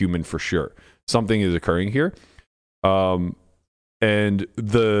not human for sure. Something is occurring here. And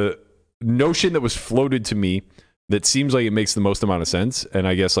the notion that was floated to me that seems like it makes the most amount of sense, and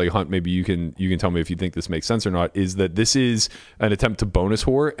I guess like Hunt, maybe you can tell me if you think this makes sense or not, is that this is an attempt to bonus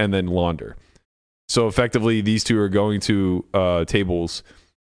whore and then launder. So effectively, these two are going to tables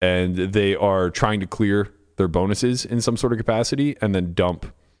and they are trying to clear their bonuses in some sort of capacity and then dump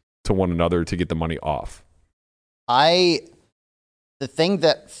to one another to get the money off. The thing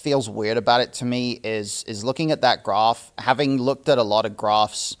that feels weird about it to me is looking at that graph, having looked at a lot of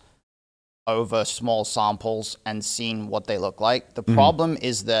graphs over small samples and seen what they look like. The problem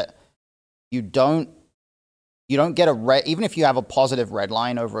is that you don't get a red, even if you have a positive red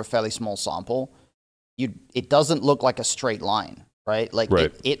line over a fairly small sample, it doesn't look like a straight line, right? Like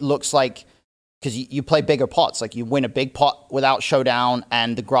Right. It looks like, because you play bigger pots, like you win a big pot without showdown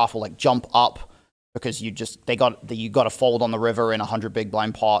and the graph will like jump up because you got to fold on the river in 100 big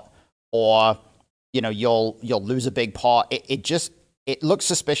blind pot, or you'll lose a big pot. It looks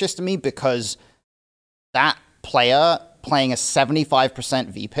suspicious to me because that player playing a 75%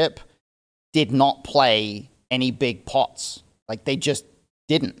 VPIP did not play any big pots. Like they just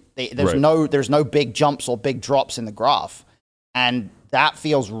didn't. There's Right. no big jumps or big drops in the graph, and that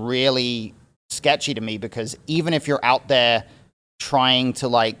feels really sketchy to me because even if you're out there trying to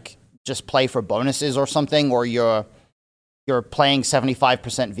like just play for bonuses or something, or you're playing 75%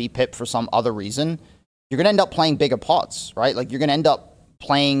 VPIP for some other reason, you're going to end up playing bigger pots, right? Like you're going to end up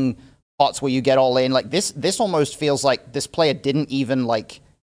playing pots where you get all in. Like this almost feels like this player didn't even like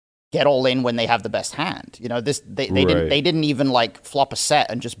get all in when they have the best hand. You know, they didn't even like flop a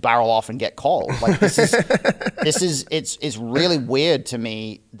set and just barrel off and get called. Like it's really weird to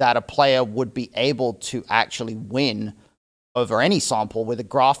me that a player would be able to actually win over any sample with a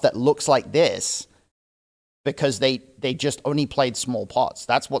graph that looks like this because they just only played small pots.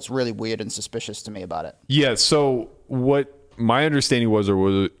 That's what's really weird and suspicious to me about it. Yeah, so what my understanding was,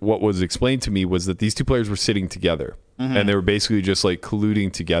 or what was explained to me, was that these two players were sitting together and they were basically just like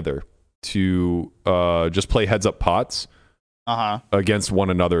colluding together to just play heads up pots against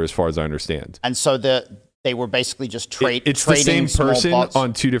one another, as far as I understand. And so they were basically just trading. It's the same person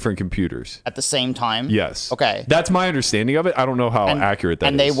on two different computers at the same time. Yes. Okay. That's my understanding of it. I don't know how accurate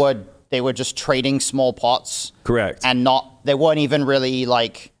that is. And they were just trading small pots. Correct. And they weren't even really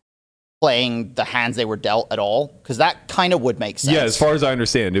like playing the hands they were dealt at all, because that kind of would make sense. Yeah, as far as I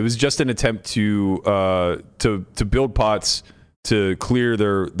understand, it was just an attempt to build pots to clear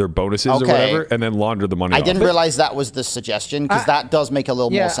their bonuses or whatever, and then launder the money. I didn't realize that was the suggestion, because that does make a little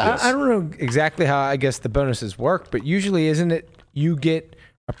more sense. I don't know exactly how I guess the bonuses work, but usually isn't it you get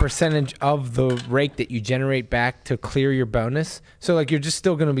a percentage of the rake that you generate back to clear your bonus? So like you're just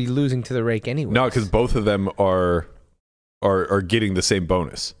still going to be losing to the rake anyway. No, because both of them are getting the same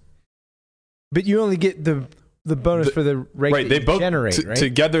bonus. But you only get the bonus for the rake that they you both generate, right?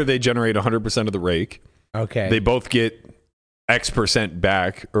 Together they generate 100% of the rake. Okay. They both get X%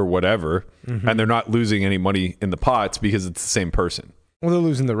 back or whatever, and they're not losing any money in the pots because it's the same person. Well, they're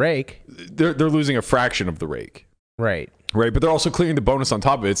losing the rake. They're losing a fraction of the rake. Right. Right, but they're also clearing the bonus on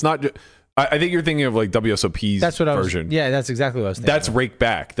top of it. It's not. I think you're thinking of like WSOP's version. Yeah, that's exactly what I was thinking. That's rake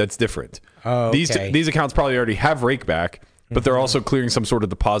back. That's different. Oh, okay. These accounts probably already have rake back, but they're also clearing some sort of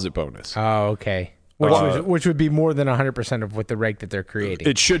deposit bonus. Oh, okay. Which would be more than 100% of what the rake that they're creating.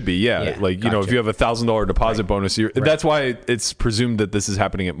 It should be, yeah. Like, you know, if you have a $1,000 deposit bonus, that's why it's presumed that this is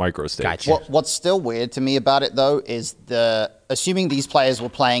happening at micro stage. Gotcha. What's still weird to me about it, though, is assuming these players were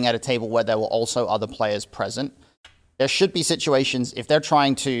playing at a table where there were also other players present, there should be situations if they're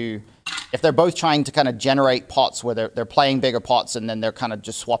both trying to kind of generate pots where they're playing bigger pots and then they're kind of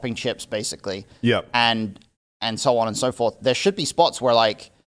just swapping chips, basically. Yep. And so on and so forth. There should be spots where like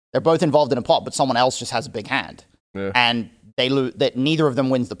they're both involved in a pot, but someone else just has a big hand, and they lose. That neither of them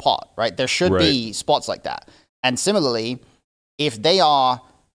wins the pot, right? There should be spots like that. And similarly, if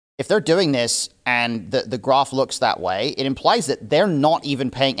they're doing this and the graph looks that way, it implies that they're not even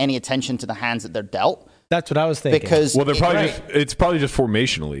paying any attention to the hands that they're dealt. That's what I was thinking. Because they're probably it's probably just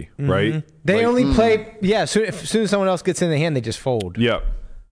formationally, right? They only play. Yeah, as soon as someone else gets in the hand, they just fold. Yeah.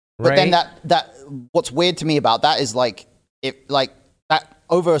 But then that what's weird to me about that is like that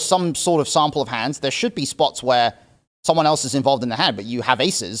over some sort of sample of hands, there should be spots where someone else is involved in the hand, but you have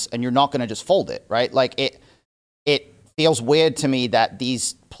aces and you're not going to just fold it, right? Like it feels weird to me that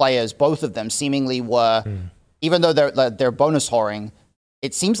these players, both of them, seemingly were, even though they're bonus whoring,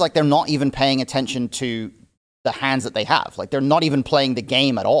 it seems like they're not even paying attention to the hands that they have. Like they're not even playing the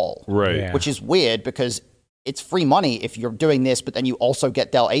game at all, right? Yeah. Which is weird because it's free money if you're doing this, but then you also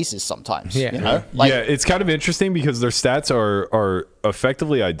get dealt aces sometimes. Yeah. You know? Like, it's kind of interesting because their stats are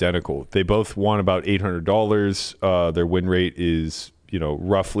effectively identical. They both won about $800. Their win rate is, you know,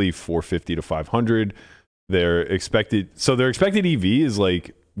 roughly 450 to 500. Their expected EV is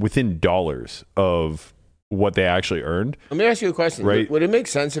like within dollars of what they actually earned. Let me ask you a question. Right? Would it make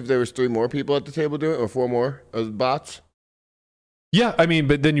sense if there was 3 more people at the table doing it, or 4 more of bots? Yeah, I mean,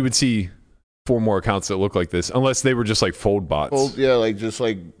 but then you would see 4 more accounts that look like this, unless they were just like fold bots.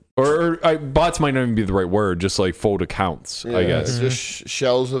 Or bots might not even be the right word, just like fold accounts, I guess. Just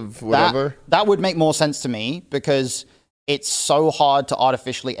shells of whatever. That would make more sense to me because it's so hard to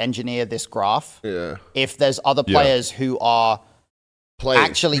artificially engineer this graph. Yeah. If there's other players who are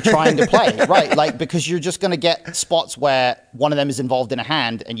actually trying to play, right? Like, because you're just going to get spots where one of them is involved in a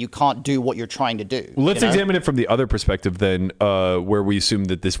hand and you can't do what you're trying to do. Well, let's examine it from the other perspective then, where we assume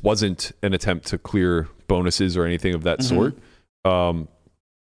that this wasn't an attempt to clear bonuses or anything of that sort.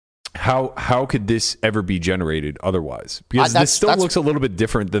 How could this ever be generated otherwise? Because this still looks a little bit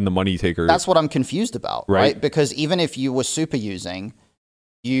different than the money taker. That's what I'm confused about, right? Because even if you were super using,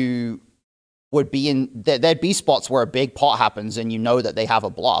 you would be there'd be spots where a big pot happens and you know that they have a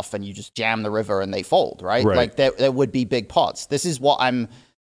bluff and you just jam the river and they fold, right? Like there would be big pots. This is what I'm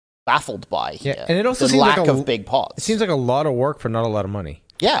baffled by here. Yeah, and it also the seems lack like of big pots. It seems like a lot of work for not a lot of money.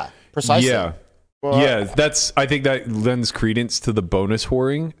 Yeah, precisely. Yeah. Yeah, I think that lends credence to the bonus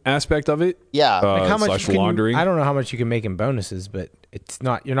whoring aspect of it. Yeah. Like how much slash can laundering. I don't know how much you can make in bonuses, but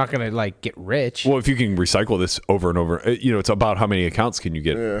you're not going to like get rich. Well, if you can recycle this over and over, it's about how many accounts can you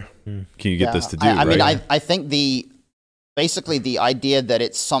get? Yeah. Can you get this to do? I mean, right? I think basically the idea that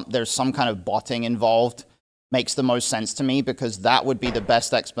there's some kind of botting involved makes the most sense to me, because that would be the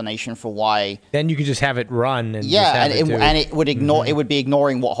best explanation for why. Then you could just have it run and it would ignore it would be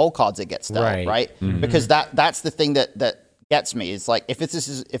ignoring what whole cards it gets dealt, right? Because that's the thing that gets me. It's like if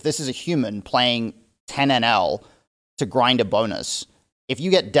this is a human playing 10 NL to grind a bonus. If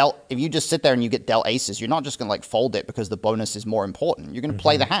you just sit there and you get dealt aces, you're not just going to like fold it because the bonus is more important. You're going to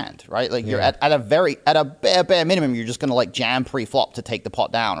play the hand, right? Like you're at a bare minimum, you're just going to like jam pre-flop to take the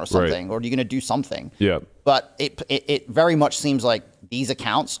pot down or something, or you're going to do something. Yeah. But it very much seems like these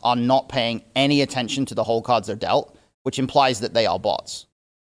accounts are not paying any attention to the whole cards they're dealt, which implies that they are bots.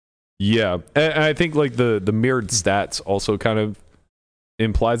 Yeah, and I think like the mirrored stats also kind of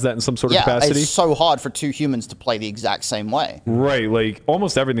implies that in some sort of capacity. It's so hard for two humans to play the exact same way. Right, like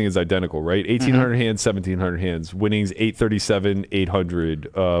almost everything is identical, right? 1,800 hands, 1,700 hands, winnings 837,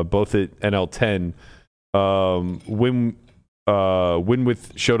 800, both at NL10. Win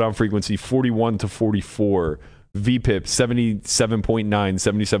with showdown frequency 41 to 44. VPIP 77.9,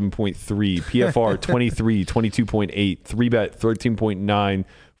 77.3, PFR 23, 22.8, 3bet 13.9,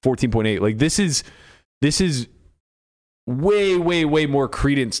 14.8. Like this is way more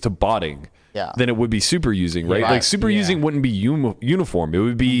credence to botting than it would be super using, right? Like super using wouldn't be uniform. It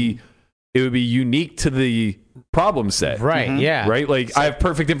would be unique to the problem set. Right, yeah. Right? Like I have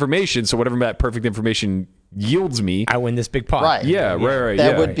perfect information, so whatever that perfect information yields me, I win this big pot. Right. Yeah, right.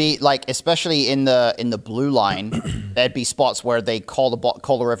 There would be like, especially in the blue line, there'd be spots where they call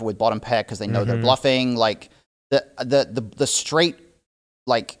the river with bottom pair because they know they're bluffing. Like the straight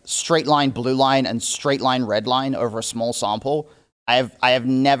line blue line and straight line red line over a small sample. I have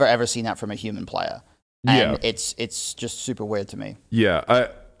never ever seen that from a human player, and it's just super weird to me. Yeah,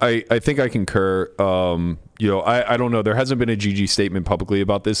 I think I concur. I don't know. There hasn't been a GG statement publicly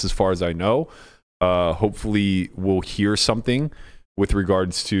about this, as far as I know. Hopefully, we'll hear something with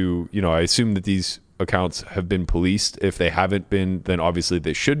regards to. I assume that these accounts have been policed. If they haven't been, then obviously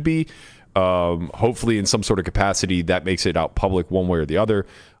they should be. Hopefully, in some sort of capacity, that makes it out public one way or the other.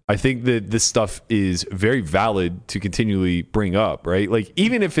 I think that this stuff is very valid to continually bring up, right? Like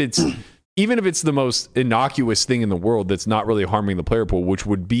even if it's the most innocuous thing in the world that's not really harming the player pool, which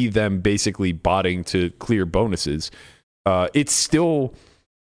would be them basically botting to clear bonuses, it's still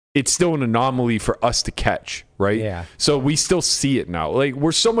an anomaly for us to catch, right? Yeah. So we still see it now. Like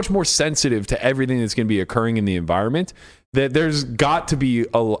we're so much more sensitive to everything that's going to be occurring in the environment that there's got to be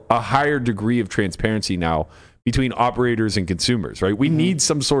a higher degree of transparency now between operators and consumers, right? We need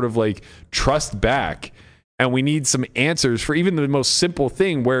some sort of like trust back, and we need some answers for even the most simple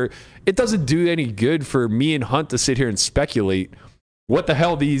thing where it doesn't do any good for me and Hunt to sit here and speculate what the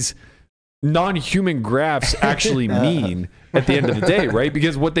hell these non-human graphs actually mean at the end of the day, right?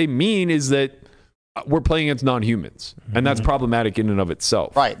 Because what they mean is that we're playing against non-humans, and that's problematic in and of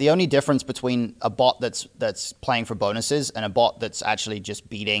itself. Right. The only difference between a bot that's playing for bonuses and a bot that's actually just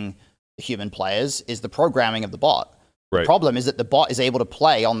beating the human players is the programming of the bot. Right. The problem is that the bot is able to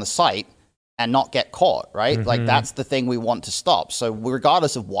play on the site and not get caught, right? Like that's the thing we want to stop. So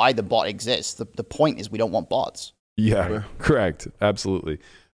regardless of why the bot exists, the point is we don't want bots. Yeah, correct. Absolutely.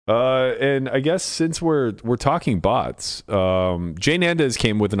 And I guess since we're talking bots, Jay Nandez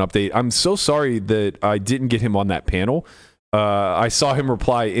came with an update. I'm so sorry that I didn't get him on that panel. I saw him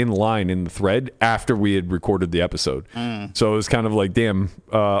reply in line in the thread after we had recorded the episode. So it was kind of like, damn,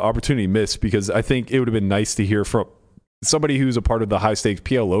 opportunity missed, because I think it would have been nice to hear from somebody who's a part of the high stakes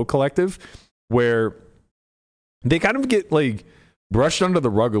PLO collective, where they kind of get like brushed under the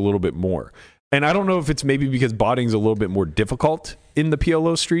rug a little bit more. And I don't know if it's maybe because botting is a little bit more difficult in the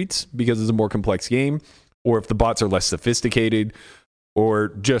PLO streets because it's a more complex game, or if the bots are less sophisticated,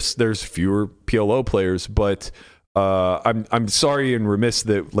 or just there's fewer PLO players. But I'm sorry and remiss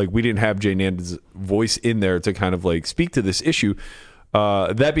that like we didn't have Jay Nandez's voice in there to kind of like speak to this issue.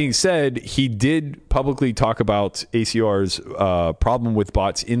 That being said, he did publicly talk about ACR's problem with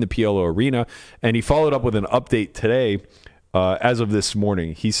bots in the PLO arena, and he followed up with an update today. As of this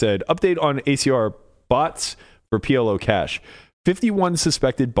morning, he said, update on ACR bots for PLO cash. 51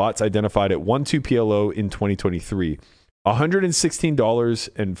 suspected bots identified at 1-2 PLO in 2023.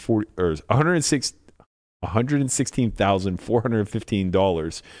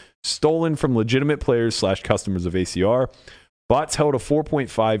 $116,415 stolen from legitimate players / customers of ACR. Bots held a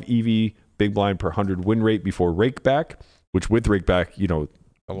 4.5 EV big blind per 100 win rate before rakeback, which with rakeback,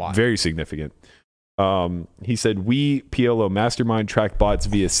 a lot, very significant. He said, we, PLO Mastermind, track bots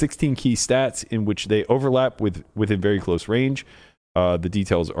via 16 key stats in which they overlap within very close range. The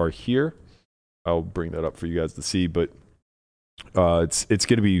details are here. I'll bring that up for you guys to see, but it's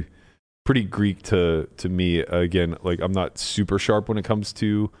going to be pretty Greek to me. Again, like I'm not super sharp when it comes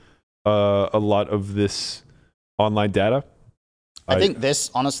to a lot of this online data. I think this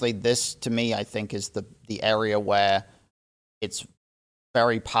to me, I think is the area where it's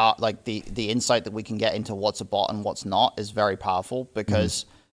very like the insight that we can get into what's a bot and what's not is very powerful, because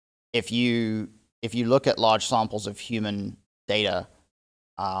if you look at large samples of human data,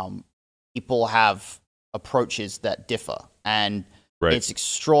 people have approaches that differ, and it's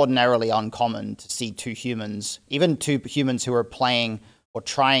extraordinarily uncommon to see two humans who are playing or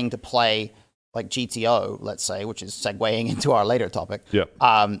trying to play like GTO, let's say, which is segueing into our later topic.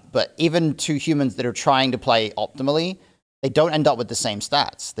 But even two humans that are trying to play optimally, they don't end up with the same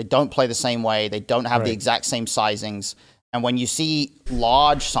stats. They don't play the same way. They don't have the exact same sizings. And when you see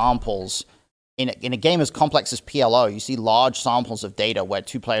large samples in a game as complex as PLO, you see large samples of data where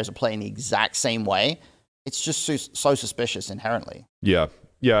two players are playing the exact same way. It's just so suspicious inherently. Yeah,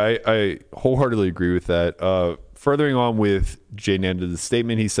 I wholeheartedly agree with that. Furthering on with Jay Nanda's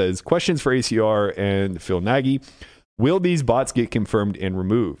statement, he says, questions for ACR and Phil Nagy. Will these bots get confirmed and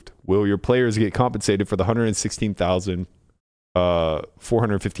removed? Will your players get compensated for the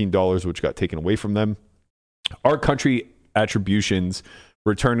 $116,415 which got taken away from them? Are country attributions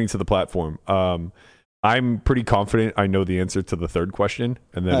returning to the platform? I'm pretty confident I know the answer to the third question,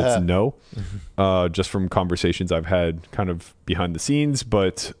 and that it's no, just from conversations I've had kind of behind the scenes.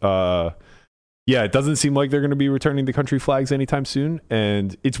 But yeah, it doesn't seem like they're going to be returning the country flags anytime soon.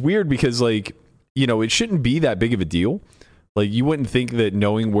 And it's weird because, like, you know, it shouldn't be that big of a deal. Like, you wouldn't think that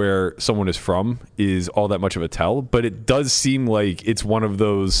knowing where someone is from is all that much of a tell, but it does seem like it's one of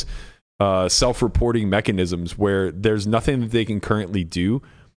those self-reporting mechanisms where there's nothing that they can currently do.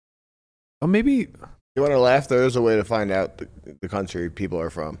 Oh, maybe... You want to laugh? There is a way to find out the country people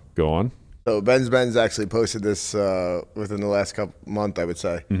are from. Go on. So Ben's actually posted this within the last month, I would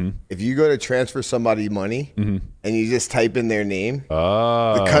say. If you go to transfer somebody money and you just type in their name,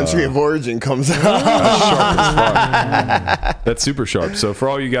 the country of origin comes up. That's sharp as fuck. That's super sharp. So for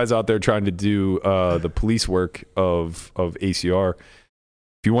all you guys out there trying to do the police work of ACR,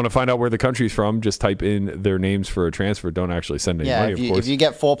 if you want to find out where the country's from, just type in their names for a transfer. Don't actually send any money, of course. If you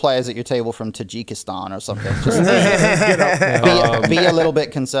get 4 players at your table from Tajikistan or something, just be a little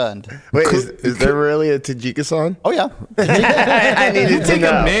bit concerned. Wait, is there really a Tajikistan? Oh, yeah. I needed to know.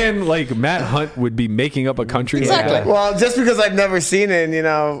 A man like Matt Hunt would be making up a country Exactly. like that. Well, just because I've never seen it, you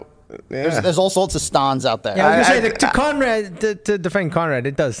know... Yeah. There's all sorts of stans out there. Yeah, I was going to say, Conrad, to defend Conrad,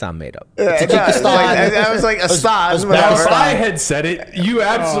 it does sound made up. Yeah, Tajikistan. I was like, a stan. Now, if I had said it, you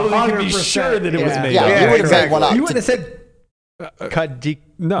absolutely can be sure that it was made up. Yeah, you would have made one up. You wouldn't have said Kajik.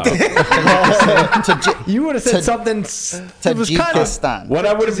 No. You would have said something. Tajikistan. What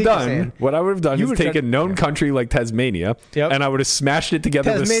I would have done is take a known country like Tasmania, and I would have smashed it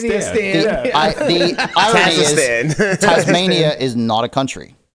together with Stan. The irony is Tasmania is not a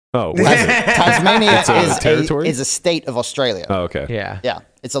country. Oh, Tasmania territory? is a state of Australia. Oh, okay. Yeah.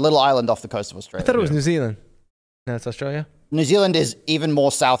 It's a little island off the coast of Australia. I thought it was New Zealand. No, it's Australia. New Zealand is even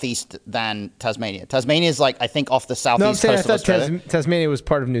more southeast than Tasmania. Tasmania is like, I think, off the southeast coast of Australia. Tasmania was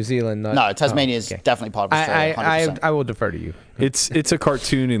part of New Zealand. No, Tasmania is definitely part of Australia. I will defer to you. It's a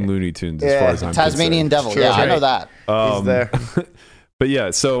cartoon in Looney Tunes as far as I'm Tasmanian concerned. Devil. Yeah, I know that. He's there. But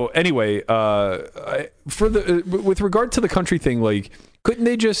yeah, so anyway, with regard to the country thing, like, couldn't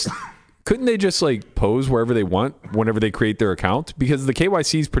they just like pose wherever they want whenever they create their account? Because the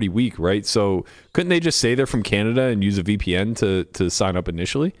KYC is pretty weak, right? So couldn't they just say they're from Canada and use a VPN to sign up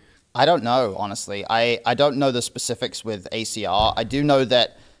initially? I don't know, honestly. I don't know the specifics with ACR. I do know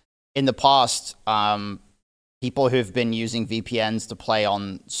that in the past, people who've been using VPNs to play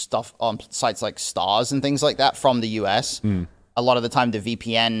on sites like Stars and things like that from the US, a lot of the time the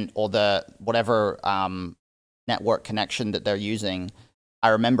VPN or the whatever network connection that they're using, I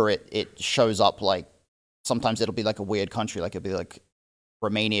remember it shows up like, sometimes it'll be like a weird country, like it'll be like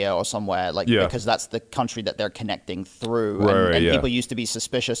Romania or somewhere, like because that's the country that they're connecting through. And people used to be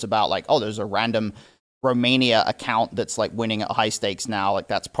suspicious about like, oh, there's a random Romania account that's like winning at high stakes now, like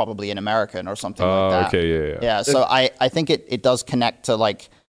that's probably an American or something like that. Okay, yeah. So I think it does connect to like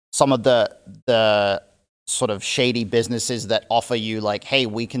some of the sort of shady businesses that offer you like, hey,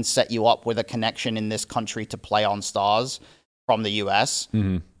 we can set you up with a connection in this country to play on Stars from the US.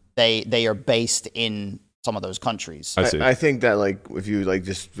 They are based in some of those countries. I think that like if you like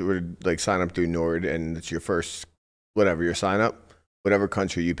just were to like sign up through Nord and it's your first whatever your sign up, whatever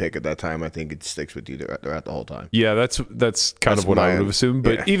country you pick at that time, I think it sticks with you throughout the whole time. Yeah, that's kind of what I would have assumed.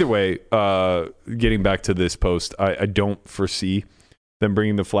 But either way, getting back to this post, I don't foresee them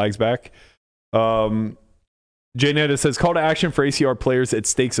bringing the flags back. Janetta says, call to action for ACR players at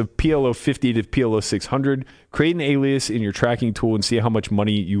stakes of PLO 50 to PLO 600. Create an alias in your tracking tool and see how much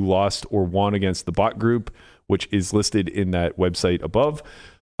money you lost or won against the bot group, which is listed in that website above.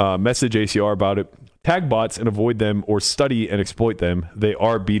 Message ACR about it. Tag bots and avoid them or study and exploit them. They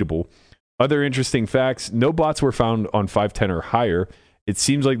are beatable. Other interesting facts, no bots were found on 510 or higher. It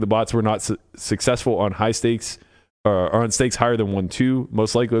seems like the bots were not successful on high stakes or on stakes higher than 1-2.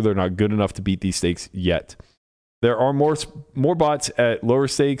 Most likely they're not good enough to beat these stakes yet. There are more bots at lower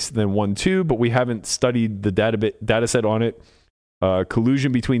stakes than 1-2, but we haven't studied the data set on it.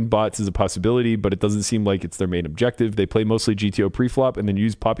 Collusion between bots is a possibility, but it doesn't seem like it's their main objective. They play mostly GTO preflop and then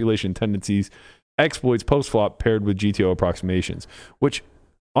use population tendencies, exploits post-flop paired with GTO approximations, which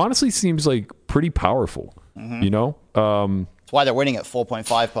honestly seems like pretty powerful, you know? That's why they're winning at 4.5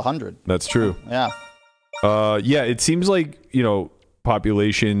 per 100. That's true. Yeah. Yeah, it seems like, you know,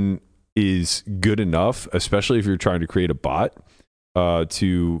 population is good enough, especially if you're trying to create a bot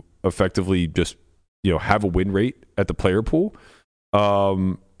to effectively just, you know, have a win rate at the player pool.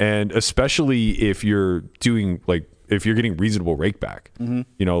 And especially if you're doing like, if you're getting reasonable rake back, you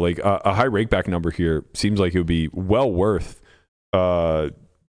know, like a high rake back number here seems like it would be well worth, you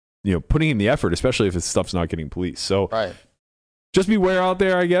know, putting in the effort, especially if this stuff's not getting policed. So just beware out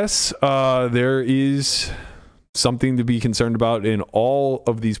there, I guess. There is something to be concerned about in all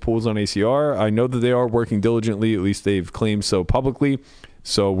of these pools on ACR. I know that they are working diligently, at least they've claimed so publicly.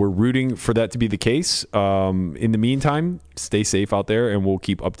 So we're rooting for that to be the case. In the meantime, stay safe out there, and we'll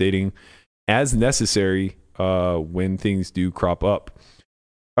keep updating as necessary when things do crop up.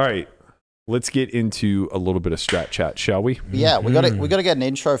 All right, let's get into a little bit of strat chat, shall we? Yeah, we got to get an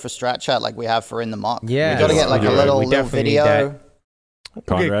intro for strat chat like we have for In the Mock. Yeah, we got to get like a little video.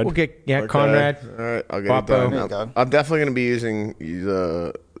 Conrad. We'll get Conrad. All right, I'll get Wapo. it done. There you go. I'm definitely going to be using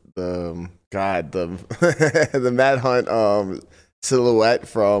the the Mad Hunt silhouette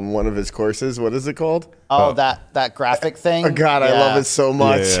from one of his courses. What is it called? Oh, that graphic thing. Oh God, I love it so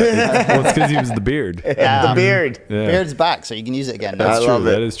much. Well, it's because he was the beard. Yeah. The beard. Yeah. Beard's back, so you can use it again. That's I true. love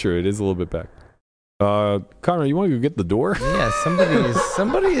it. That is true. It is a little bit back. Conrad, you want to go get the door? Yeah,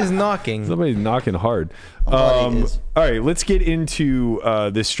 somebody is knocking. Somebody's knocking hard. Somebody is. All right, let's get into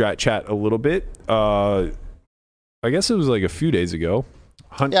this strat chat a little bit. I guess it was like a few days ago.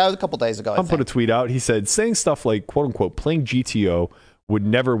 Hunt, Yeah, it was a couple days ago. Hunt put a tweet out. He said, saying stuff like, quote unquote, playing GTO would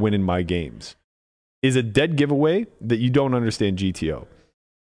never win in my games is a dead giveaway that you don't understand GTO.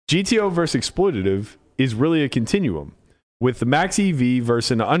 GTO versus exploitative is really a continuum with the max EV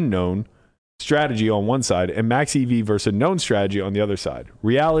versus an unknown strategy on one side and max EV versus a known strategy on the other side.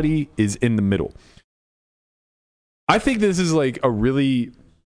 Reality is in the middle. I think this is like a really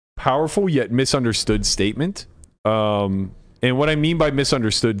powerful yet misunderstood statement. And what I mean by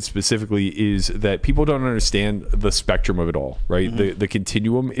misunderstood specifically is that people don't understand the spectrum of it all, right? The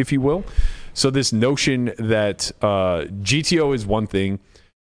continuum, if you will. So this notion that GTO is one thing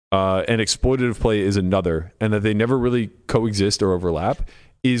and exploitative play is another, and that they never really coexist or overlap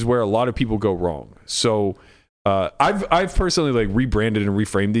is where a lot of people go wrong. So I've personally like rebranded and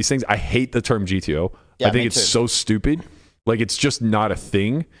reframed these things. I hate the term GTO. Yeah, I think me it's too. so stupid. Like it's just not a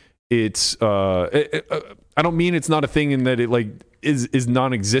thing. It's I don't mean it's not a thing in that it like is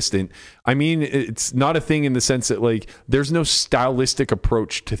non-existent. I mean it's not a thing in the sense that like there's no stylistic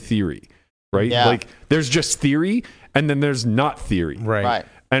approach to theory, right? Yeah. Like there's just theory and then there's not theory. Right.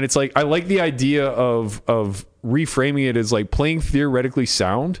 And it's like I like the idea of reframing it as like playing theoretically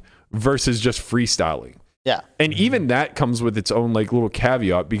sound versus just freestyling. Yeah. And even that comes with its own like little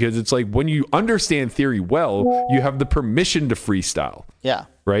caveat because it's like when you understand theory well, you have the permission to freestyle. Yeah.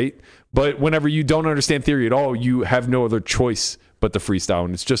 Right? But whenever you don't understand theory at all, you have no other choice but to freestyle.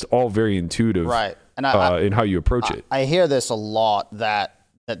 And it's just all very intuitive Right. And in how you approach it. I hear this a lot that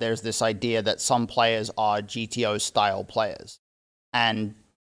there's this idea that some players are GTO style players. And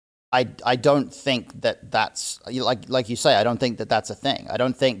I don't think that that's like you say, I don't think that that's a thing. I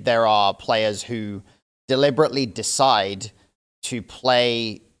don't think there are players who deliberately decide to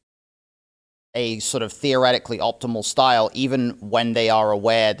play a sort of theoretically optimal style even when they are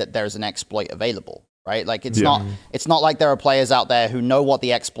aware that there's an exploit available, right? Like it's not like there are players out there who know what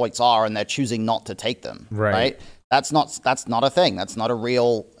the exploits are and they're choosing not to take them, right? That's not a thing. That's not a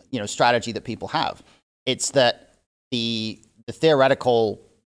real, strategy that people have. It's that the theoretical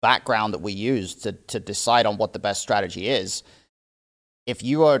background that we use to decide on what the best strategy is. If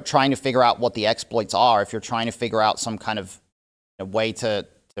you are trying to figure out what the exploits are, if you're trying to figure out some kind of a way to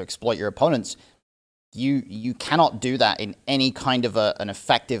exploit your opponents, you cannot do that in any kind of an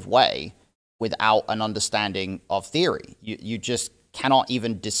effective way without an understanding of theory. You just cannot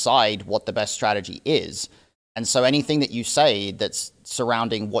even decide what the best strategy is. And so anything that you say that's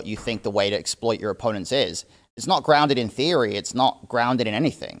surrounding what you think the way to exploit your opponents is, it's not grounded in theory. It's not grounded in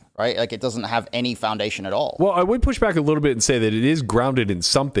anything, right? Like, it doesn't have any foundation at all. Well, I would push back a little bit and say that it is grounded in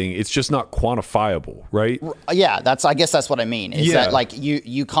something. It's just not quantifiable, right? Yeah, I guess that's what I mean. Is that like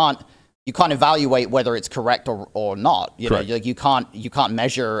you can't evaluate whether it's correct or not. You know, like you can't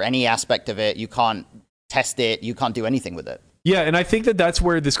measure any aspect of it. You can't test it. You can't do anything with it. Yeah, and I think that that's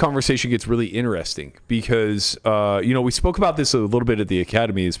where this conversation gets really interesting because, we spoke about this a little bit at the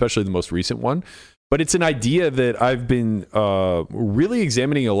Academy, especially the most recent one, but it's an idea that I've been really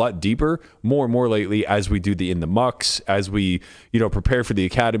examining a lot deeper, more and more lately as we do the In the Mucks, as we, prepare for the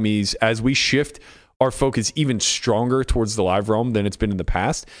Academies, as we shift our focus even stronger towards the live realm than it's been in the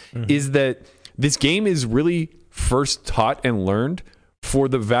past, is that this game is really first taught and learned for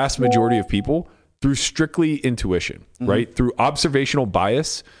the vast majority of people through strictly intuition, right? Through observational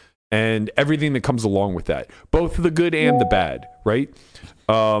bias and everything that comes along with that, both the good and the bad, right?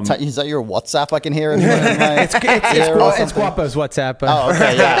 Is that your WhatsApp I can hear? It's Guapo's WhatsApp. Oh,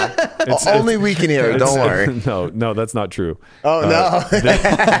 okay, yeah. Only we can hear it, don't worry. No, that's not true. Oh, no. They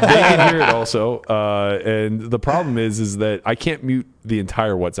can hear it also. And the problem is that I can't mute the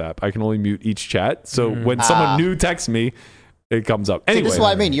entire WhatsApp. I can only mute each chat. So when someone new texts me, it comes up. Anyway, this is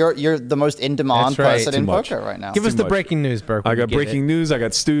what I mean. You're the most in-demand person in much. poker right now. Give us the breaking news, Berkey. I got breaking news. I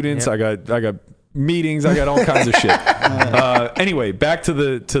got students. I got meetings. I got all kinds of shit. Anyway, back to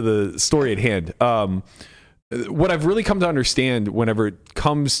the story at hand. What I've really come to understand whenever it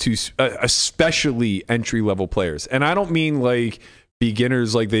comes to especially entry-level players, and I don't mean like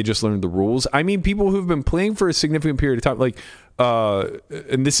beginners like they just learned the rules. I mean people who've been playing for a significant period of time. Like,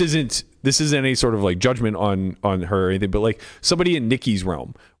 and this isn't any sort of like judgment on her or anything, but like somebody in Nikki's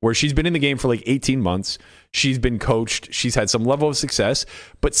realm where she's been in the game for like 18 months. She's been coached. She's had some level of success,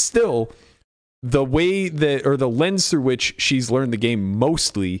 but still the way that, or the lens through which she's learned the game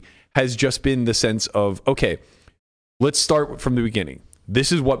mostly has just been the sense of, okay, let's start from the beginning.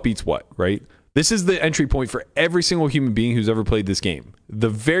 This is what beats what, right? This is the entry point for every single human being who's ever played this game. The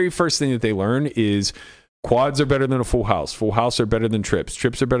very first thing that they learn is quads are better than a full house. Full house are better than trips.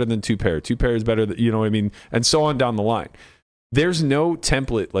 Trips are better than two pair. Two pair is better than, you know what I mean? And so on down the line. There's no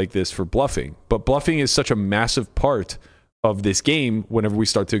template like this for bluffing, but bluffing is such a massive part of this game whenever we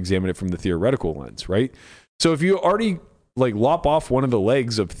start to examine it from the theoretical lens, right? So if you already like lop off one of the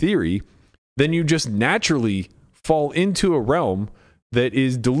legs of theory, then you just naturally fall into a realm that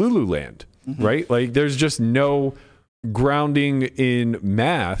is Delulu land, right? Like there's just no grounding in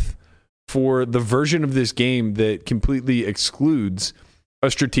math for the version of this game that completely excludes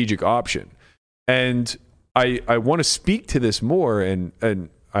a strategic option. And I want to speak to this more, and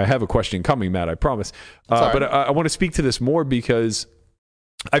I have a question coming, Matt, I promise. But I want to speak to this more because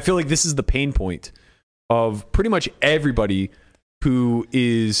I feel like this is the pain point of pretty much everybody who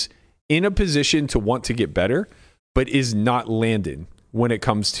is in a position to want to get better, but is not landing when it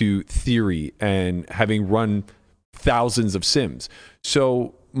comes to theory and having run thousands of sims.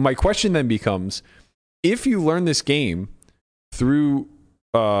 So my question then becomes, if you learn this game through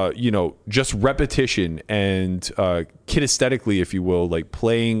just repetition and kinesthetically, if you will, like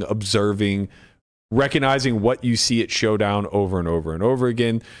playing, observing, recognizing what you see at showdown over and over and over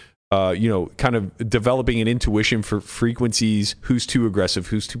again, kind of developing an intuition for frequencies, who's too aggressive,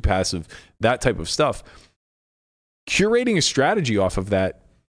 who's too passive, that type of stuff. Curating a strategy off of that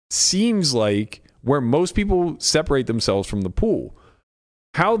seems like where most people separate themselves from the pool.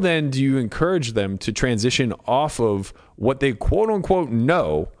 How then do you encourage them to transition off of what they quote unquote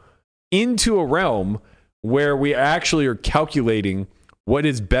know into a realm where we actually are calculating what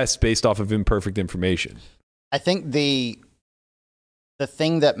is best based off of imperfect information? I think the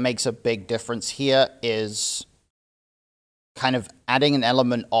thing that makes a big difference here is kind of adding an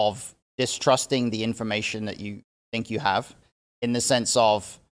element of distrusting the information that you think you have, in the sense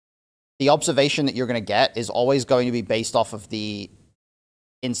of the observation that you're going to get is always going to be based off of the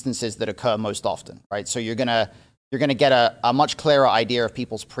instances that occur most often, right? So you're gonna get a much clearer idea of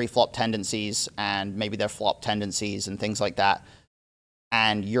people's pre-flop tendencies and maybe their flop tendencies and things like that.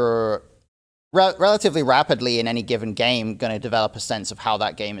 And you're relatively rapidly in any given game going to develop a sense of how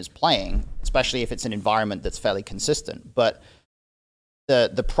that game is playing, especially if it's an environment that's fairly consistent. But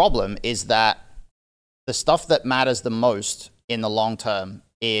the problem is that the stuff that matters the most in the long term,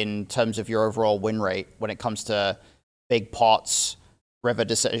 in terms of your overall win rate, when it comes to big pots, river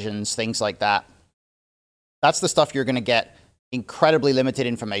decisions, things like that, that's the stuff you're going to get incredibly limited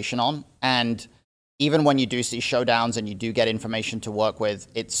information on. And even when you do see showdowns and you do get information to work with,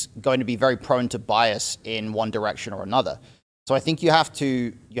 it's going to be very prone to bias in one direction or another. So I think you have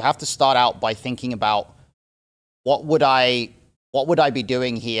to start out by thinking about what would I be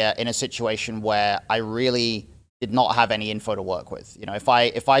doing here in a situation where I really did not have any info to work with. You know, if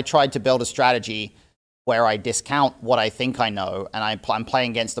I tried to build a strategy where I discount what I think I know, and I'm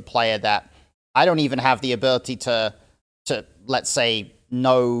playing against a player that I don't even have the ability to let's say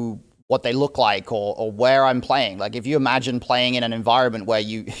know what they look like or where I'm playing. Like if you imagine playing in an environment where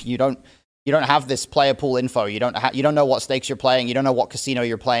you don't have this player pool info, you don't know what stakes you're playing, you don't know what casino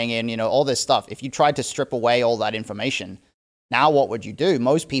you're playing in, you know, all this stuff. If you tried to strip away all that information, now what would you do?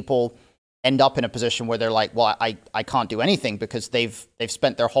 Most people end up in a position where they're like, well, I can't do anything because they've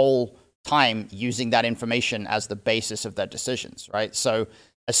spent their whole time using that information as the basis of their decisions, right? So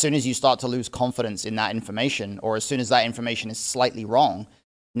as soon as you start to lose confidence in that information, or as soon as that information is slightly wrong,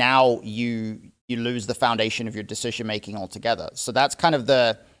 now you lose the foundation of your decision making altogether. So that's kind of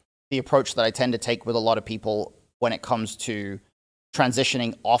the approach that I tend to take with a lot of people when it comes to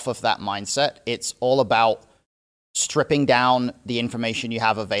transitioning off of that mindset. It's all about stripping down the information you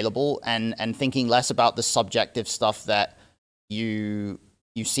have available and thinking less about the subjective stuff that you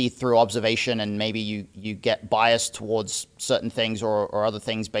see through observation, and maybe you get biased towards certain things or other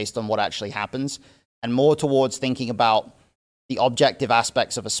things based on what actually happens, and more towards thinking about the objective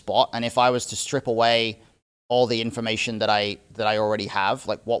aspects of a spot. And if I was to strip away all the information that I already have,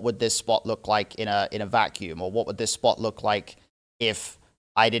 like what would this spot look like in a vacuum, or what would this spot look like if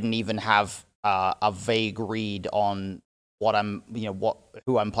I didn't even have a vague read on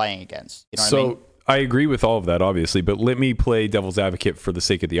who I'm playing against. You know what I mean? I agree with all of that, obviously, but let me play devil's advocate for the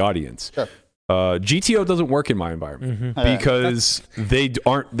sake of the audience. Sure. GTO doesn't work in my environment because they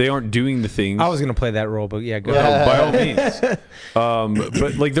aren't doing the things. I was going to play that role, but yeah, go ahead. By all means.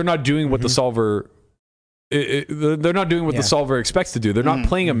 But like they're not doing what the solver. They're not doing what the solver expects to do. They're not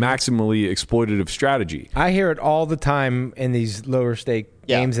playing a maximally exploitative strategy. I hear it all the time in these lower stake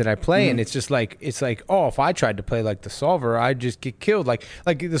games that I play, and it's like, oh, if I tried to play like the solver, I'd just get killed. Like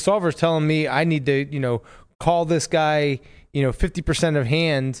the solver's telling me I need to, call this guy, 50% of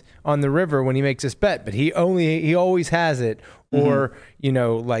hands on the river when he makes this bet, but he always has it. Or,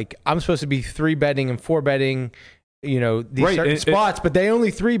 like I'm supposed to be 3-betting and 4-betting, these certain spots, but they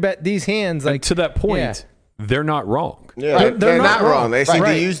only 3-bet these hands. Like to that point. They're not wrong. Yeah, they're not wrong. They seem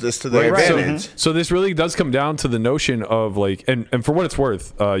to use this to their advantage. So this really does come down to the notion of like, and for what it's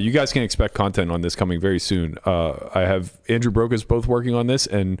worth, you guys can expect content on this coming very soon. I have Andrew Broca's both working on this,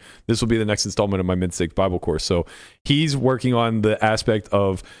 and this will be the next installment of my mid-stake Bible course. So he's working on the aspect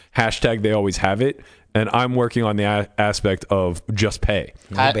of hashtag they always have it, and I'm working on the aspect of just pay.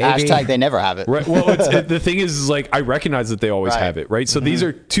 Hashtag they never have it. Right. Well, the thing is like, I recognize that they always have it, right? So these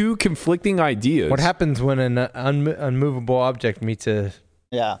are two conflicting ideas. What happens when an unmovable object meets a...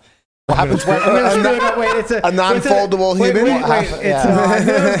 Yeah. What happens when... a non-foldable human?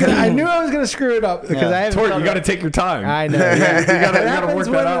 I knew I was going to screw it up because I haven't... Tori, you got to take your time. I know. You got to work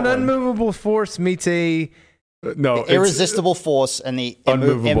that out. An unmovable force meets a... No, the irresistible force and the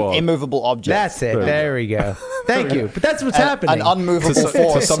immovable object. That's it. There we go. Thank you. But that's what's happening. An unmovable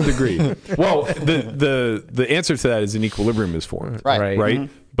force. To some degree. Well, the answer to that is an equilibrium is formed. Right.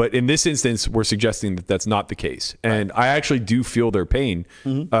 Mm-hmm. But in this instance, we're suggesting that that's not the case. And I actually do feel their pain.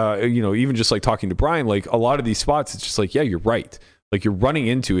 Even just like talking to Brian, like a lot of these spots, it's just like, yeah, you're right. Like you're running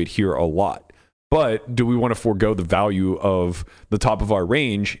into it here a lot. But do we want to forego the value of the top of our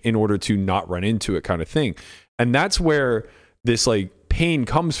range in order to not run into it, kind of thing? And that's where this like pain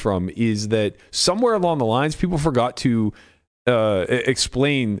comes from, is that somewhere along the lines, people forgot to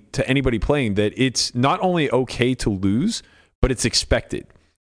explain to anybody playing that it's not only okay to lose, but it's expected.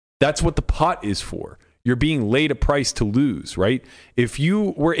 That's what the pot is for. You're being laid a price to lose, right? If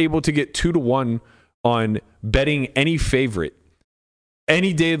you were able to get 2-1 on betting any favorite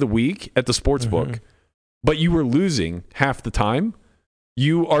any day of the week at the sports book, but you were losing half the time,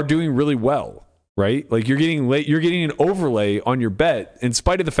 you are doing really well. Right? Like you're getting an overlay on your bet in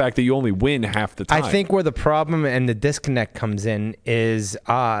spite of the fact that you only win half the time. I think where the problem and the disconnect comes in is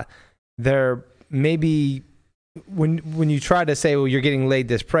there maybe when you try to say, well, you're getting laid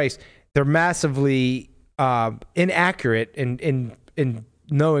this price, they're massively inaccurate in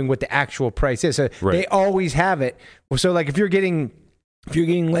knowing what the actual price is. So they always have it. So like if you're getting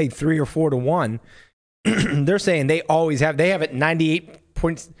laid 3 or 4 to 1, they're saying they have it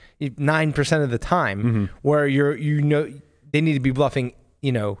 98.9% of the time, where they need to be bluffing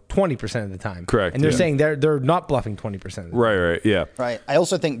 20% of the time. Correct. And they're saying they're not bluffing 20% of the time. Right, yeah. Right. I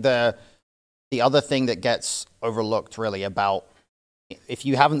also think the the other thing that gets overlooked really about, if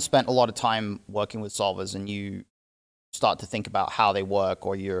you haven't spent a lot of time working with solvers and you start to think about how they work,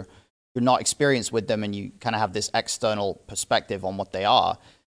 or you're not experienced with them and you kind of have this external perspective on what they are,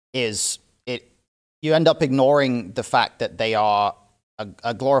 you end up ignoring the fact that they are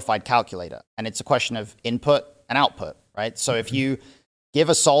a glorified calculator, and it's a question of input and output, right? So if you give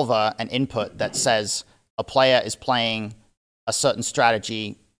a solver an input that says a player is playing a certain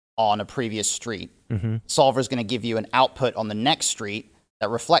strategy on a previous street, solver is going to give you an output on the next street that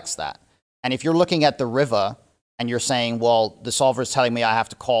reflects that. And if you're looking at the river and you're saying, well, the solver is telling me I have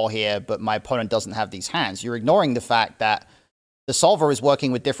to call here, but my opponent doesn't have these hands, you're ignoring the fact that the solver is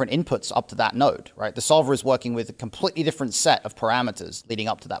working with different inputs up to that node, right? The solver is working with a completely different set of parameters leading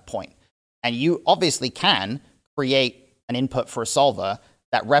up to that point. And you obviously can create an input for a solver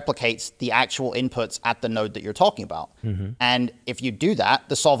that replicates the actual inputs at the node that you're talking about. And if you do that,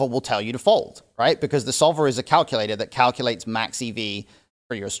 the solver will tell you to fold, right? Because the solver is a calculator that calculates max EV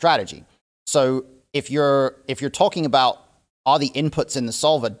for your strategy. So if you're talking about, are the inputs in the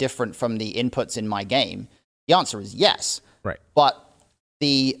solver different from the inputs in my game? The answer is yes. Right. But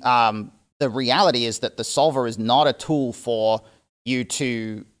the reality is that the solver is not a tool for you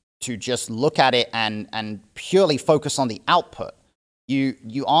to just look at it and purely focus on the output.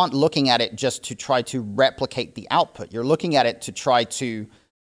 You aren't looking at it just to try to replicate the output. You're looking at it to try to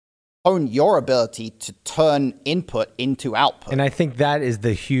hone your ability to turn input into output. And I think that's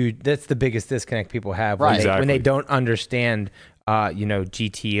the biggest disconnect people have when, Right. when they don't understand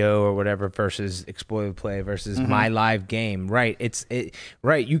GTO or whatever versus exploited play versus my live game. Right.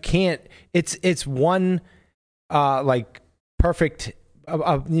 Right. You can't, it's one like perfect,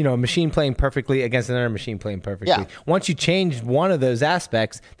 a machine playing perfectly against another machine playing perfectly. Yeah. Once you change one of those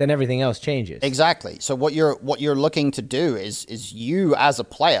aspects, then everything else changes. Exactly. So what you're looking to do is you as a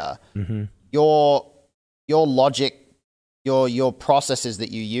player, your logic, your processes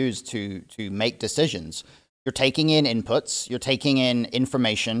that you use to make decisions. You're taking in inputs, you're taking in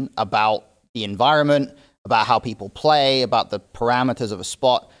information about the environment, about how people play, about the parameters of a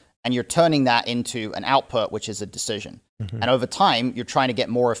spot, and you're turning that into an output, which is a decision. And over time, you're trying to get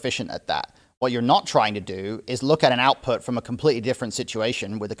more efficient at that. What you're not trying to do is look at an output from a completely different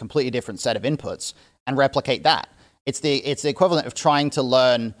situation with a completely different set of inputs and replicate that. It's the equivalent of trying to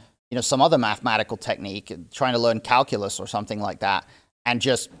learn, some other mathematical technique, trying to learn calculus or something like that, and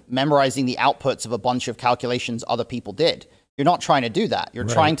just memorizing the outputs of a bunch of calculations other people did. You're not trying to do that. You're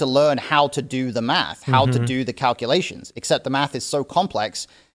trying to learn how to do the math, how to do the calculations, except the math is so complex,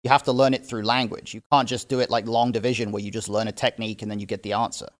 you have to learn it through language. You can't just do it like long division where you just learn a technique and then you get the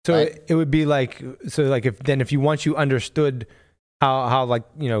answer. So right? it would be like, if you once you understood how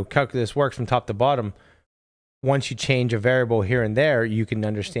calculus works from top to bottom, once you change a variable here and there, you can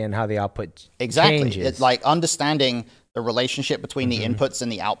understand how the output changes. It's like understanding the relationship between the inputs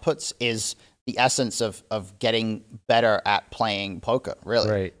and the outputs is the essence of getting better at playing poker,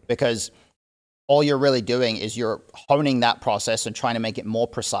 really. Right. Because all you're really doing is you're honing that process and trying to make it more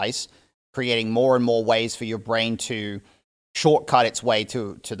precise, creating more and more ways for your brain to shortcut its way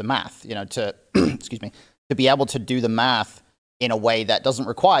to the math, to to be able to do the math in a way that doesn't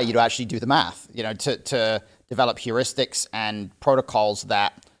require you to actually do the math, to develop heuristics and protocols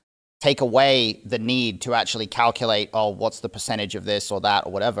that take away the need to actually calculate, what's the percentage of this or that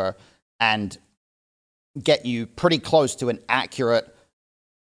or whatever, and get you pretty close to an accurate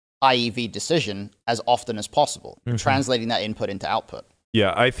IEV decision as often as possible, translating that input into output.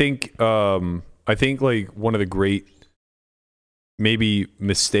 Yeah, I think like one of the great maybe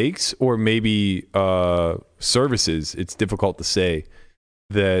mistakes or maybe services, it's difficult to say,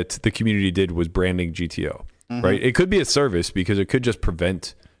 that the community did was branding GTO, right? It could be a service because it could just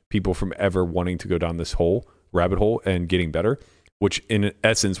prevent people from ever wanting to go down this rabbit hole and getting better, which in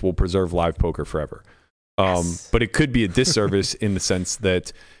essence will preserve live poker forever. But it could be a disservice in the sense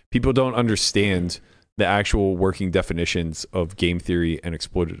that people don't understand the actual working definitions of game theory and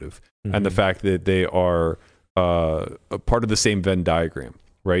exploitative, and the fact that they are a part of the same Venn diagram,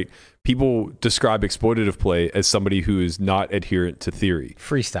 right? People describe exploitative play as somebody who is not adherent to theory.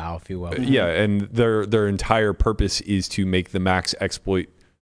 Freestyle, if you will. Yeah, and their entire purpose is to make the max exploit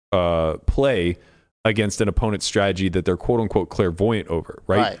play against an opponent's strategy that they're quote-unquote clairvoyant over,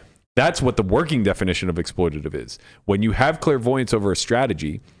 right? That's what the working definition of exploitative is. When you have clairvoyance over a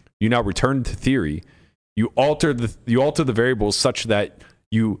strategy, you now return to theory. You alter the variables such that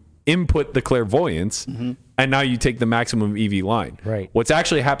you input the clairvoyance, and now you take the maximum EV line. Right. What's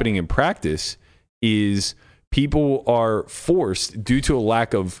actually happening in practice is people are forced, due to a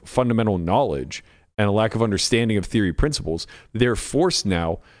lack of fundamental knowledge and a lack of understanding of theory principles, they're forced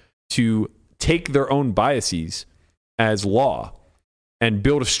now to take their own biases as law and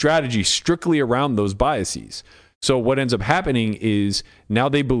build a strategy strictly around those biases. So what ends up happening is now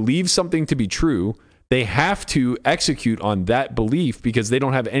they believe something to be true. They have to execute on that belief because they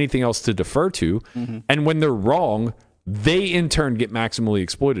don't have anything else to defer to. Mm-hmm. And when they're wrong, they in turn get maximally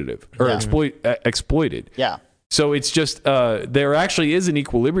exploitative or exploited. Yeah. So it's just there actually is an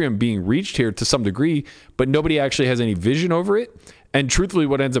equilibrium being reached here to some degree, but nobody actually has any vision over it. And truthfully,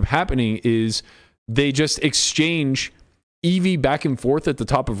 what ends up happening is they just exchange EV back and forth at the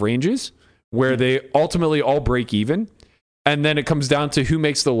top of ranges where they ultimately all break even. And then it comes down to who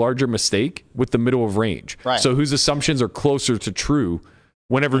makes the larger mistake with the middle of range. Right. So whose assumptions are closer to true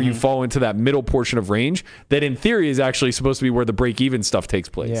whenever you fall into that middle portion of range that in theory is actually supposed to be where the break-even stuff takes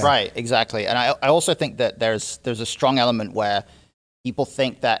place. Yeah. Right, exactly. And I also think that there's a strong element where people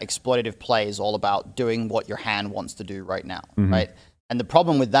think that exploitative play is all about doing what your hand wants to do right now, right? And the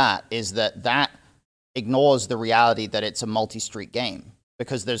problem with that is that ignores the reality that it's a multi-street game,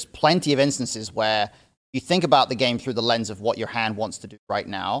 because there's plenty of instances where you think about the game through the lens of what your hand wants to do right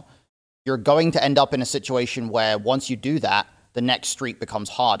now, you're going to end up in a situation where once you do that, the next street becomes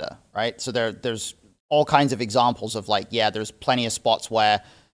harder, right? So there's all kinds of examples of like, yeah, there's plenty of spots where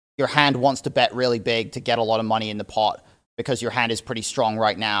your hand wants to bet really big to get a lot of money in the pot because your hand is pretty strong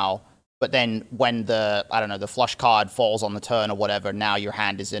right now. But then when the flush card falls on the turn or whatever, now your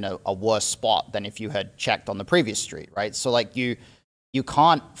hand is in a worse spot than if you had checked on the previous street, right? So like you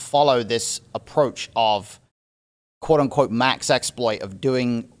can't follow this approach of quote unquote max exploit of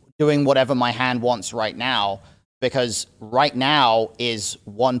doing whatever my hand wants right now, because right now is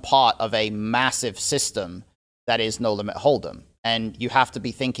one part of a massive system that is no limit hold'em. And you have to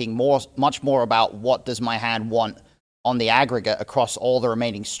be thinking much more about what does my hand want on the aggregate across all the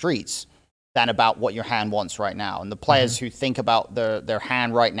remaining streets than about what your hand wants right now. And the players who think about their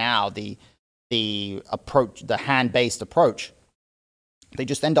hand right now, the approach, the hand-based approach, they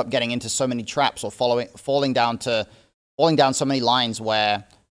just end up getting into so many traps or falling down so many lines where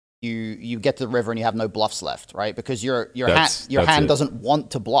you get to the river and you have no bluffs left, right? Because your hand doesn't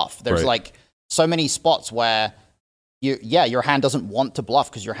want to bluff. There's like so many spots where your hand doesn't want to bluff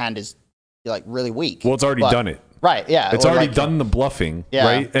because your hand is like really weak. Well, it's already done it. Right, yeah. It's already done the bluffing,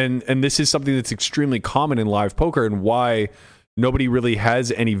 right? And this is something that's extremely common in live poker and why nobody really has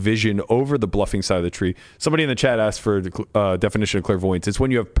any vision over the bluffing side of the tree. Somebody in the chat asked for the definition of clairvoyance. It's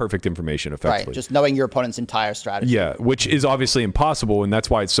when you have perfect information, effectively. Right, just knowing your opponent's entire strategy. Yeah, which is obviously impossible, and that's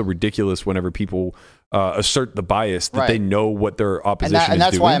why it's so ridiculous whenever people assert the bias that they know what their opposition is doing. And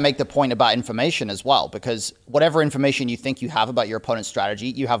that's why I make the point about information as well, because whatever information you think you have about your opponent's strategy,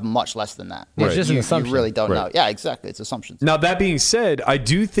 you have much less than that. It's just an assumption. You really don't know. Yeah, exactly. It's assumptions. Now, that being said, I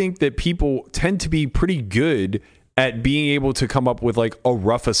do think that people tend to be pretty good at being able to come up with like a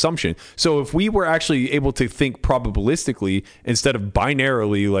rough assumption. So if we were actually able to think probabilistically instead of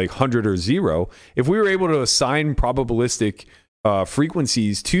binarily like 100 or 0, if we were able to assign probabilistic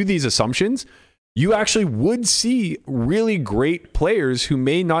frequencies to these assumptions, you actually would see really great players who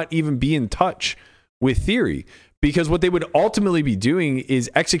may not even be in touch with theory, because what they would ultimately be doing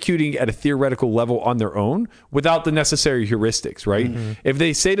is executing at a theoretical level on their own without the necessary heuristics, right? If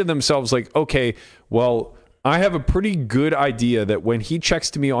they say to themselves like, okay, well, I have a pretty good idea that when he checks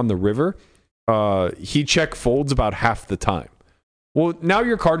to me on the river, he check folds about half the time. Well, now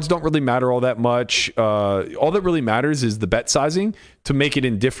your cards don't really matter all that much. All that really matters is the bet sizing to make it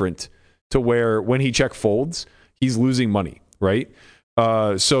indifferent to where when he check folds, he's losing money, right?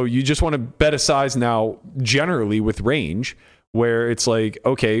 So you just want to bet a size now generally with range where it's like,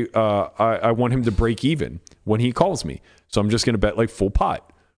 okay, I want him to break even when he calls me. So I'm just going to bet like full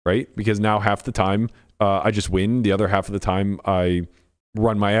pot, right? Because now half the time I just win. The other half of the time I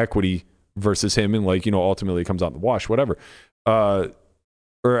run my equity versus him, and like, ultimately it comes out in the wash, whatever. Or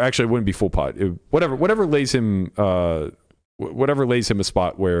actually, it wouldn't be full pot. Whatever lays him a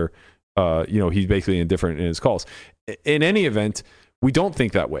spot where he's basically indifferent in his calls. In any event, we don't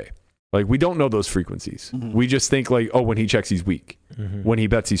think that way. Like, we don't know those frequencies. We just think like, oh, when he checks, he's weak. When he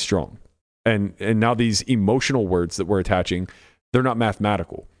bets, he's strong. And now these emotional words that we're attaching, they're not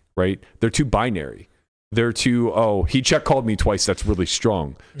mathematical, right? They're too binary. They're too, oh, he check called me twice. That's really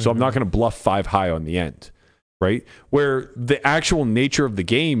strong. So I'm not going to bluff 5 high on the end, right? Where the actual nature of the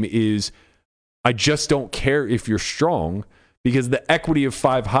game is, I just don't care if you're strong because the equity of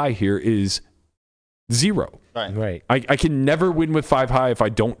 5 high here is 0. Right. I can never win with 5 high if I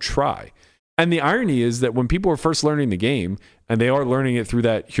don't try. And the irony is that when people are first learning the game, and they are learning it through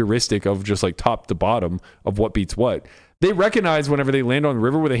that heuristic of just like top to bottom of what beats what, they recognize whenever they land on the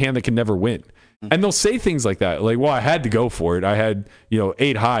river with a hand that can never win. And they'll say things like that, like, well, I had to go for it. I had,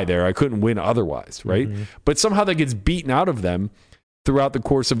 8 high there. I couldn't win otherwise, right? But somehow that gets beaten out of them throughout the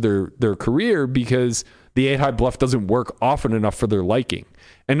course of their career because the 8 high bluff doesn't work often enough for their liking.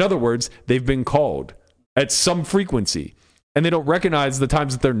 In other words, they've been called at some frequency, and they don't recognize the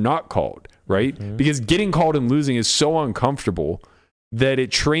times that they're not called, right? Because getting called and losing is so uncomfortable that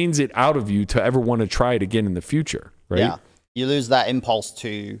it trains it out of you to ever want to try it again in the future, right? Yeah, you lose that impulse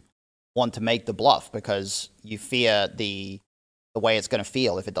to want to make the bluff because you fear the way it's going to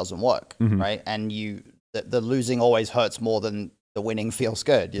feel if it doesn't work, right? And the losing always hurts more than the winning feels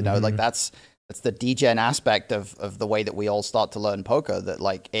good, like that's the degen aspect of the way that we all start to learn poker, that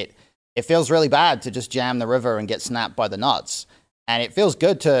like it feels really bad to just jam the river and get snapped by the nuts. And it feels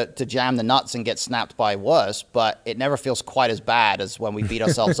good to jam the nuts and get snapped by worse, but it never feels quite as bad as when we beat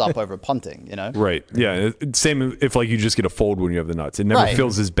ourselves up over punting, Right. Yeah. Same if like you just get a fold when you have the nuts. It never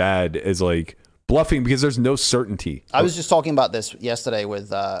feels as bad as like bluffing because there's no certainty. I was just talking about this yesterday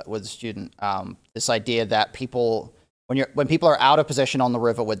with a student. This idea that people, when people are out of position on the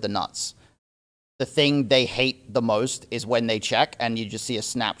river with the nuts, the thing they hate the most is when they check and you just see a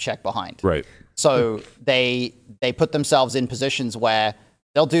snap check behind. Right. So they put themselves in positions where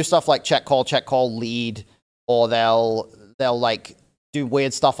they'll do stuff like check call, lead, or they'll like do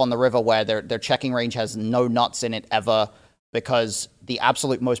weird stuff on the river where their checking range has no nuts in it ever, because the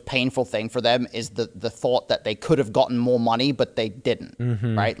absolute most painful thing for them is the thought that they could have gotten more money, but they didn't,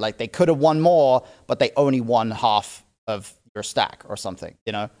 right? Like they could have won more, but they only won half of your stack or something,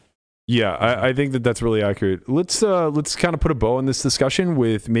 Yeah, I think that's really accurate. Let's kind of put a bow on this discussion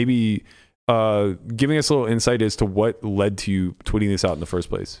with maybe giving us a little insight as to what led to you tweeting this out in the first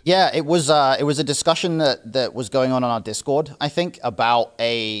place. Yeah, it was a discussion that was going on our Discord, I think, about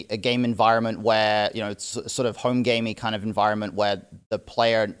a game environment where, it's sort of home gamey kind of environment where the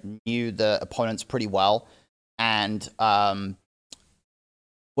player knew the opponents pretty well and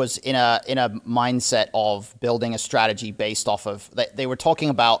was in a mindset of building a strategy based off of, they were talking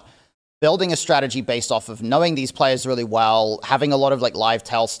about building a strategy based off of knowing these players really well, having a lot of like live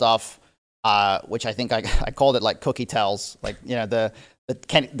tell stuff, which I think I called it like cookie tells, like, the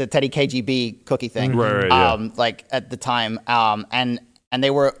Teddy KGB cookie thing, right, like at the time. And they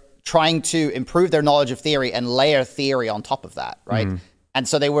were trying to improve their knowledge of theory and layer theory on top of that. Right. And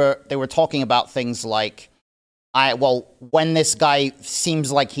so they were talking about things like, when this guy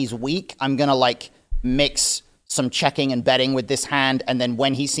seems like he's weak, I'm going to like mix some checking and betting with this hand. And then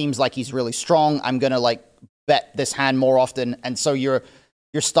when he seems like he's really strong, I'm going to like bet this hand more often. And so you're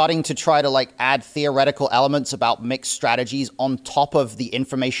starting to try to like add theoretical elements about mixed strategies on top of the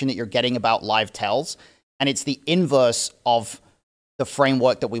information that you're getting about live tells. And it's the inverse of the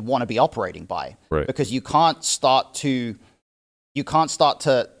framework that we want to be operating by, right? Because you can't start to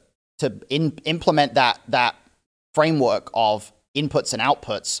implement that framework of inputs and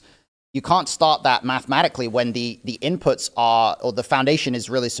outputs. You can't start that mathematically when the inputs are, or the foundation is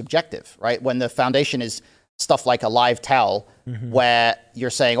really subjective, right? When the foundation is stuff like a live tell, where you're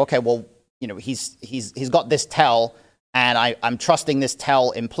saying, okay, well, he's got this tell, and I'm trusting this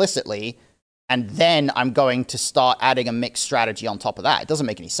tell implicitly, and then I'm going to start adding a mixed strategy on top of that. It doesn't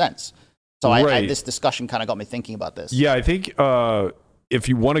make any sense. So this discussion kind of got me thinking about this. Yeah, I think if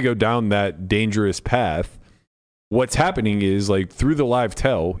you want to go down that dangerous path, what's happening is like through the live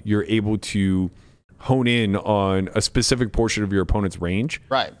tell, you're able to hone in on a specific portion of your opponent's range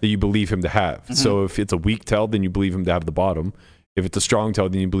that you believe him to have. So if it's a weak tell, then you believe him to have the bottom. If it's a strong tell,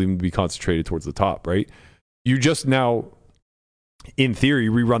 then you believe him to be concentrated towards the top, right? You just now, in theory,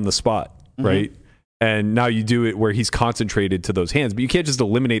 rerun the spot, right? And now you do it where he's concentrated to those hands, but you can't just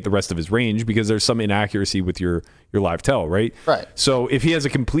eliminate the rest of his range because there's some inaccuracy with your live tell, right? Right. So if he has a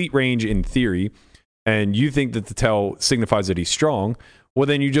complete range in theory, and you think that the tell signifies that he's strong, well,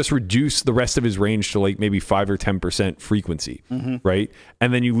 then you just reduce the rest of his range to like maybe 5 or 10% frequency, right?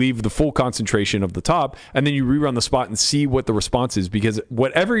 And then you leave the full concentration of the top, and then you rerun the spot and see what the response is, because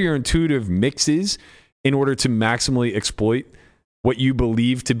whatever your intuitive mix is in order to maximally exploit what you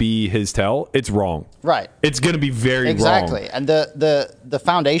believe to be his tell, it's wrong. Right. It's going to be very wrong. Exactly. And the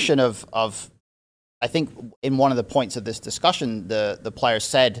foundation of I think in one of the points of this discussion, the player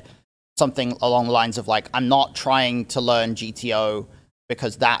said something along the lines of like, I'm not trying to learn GTO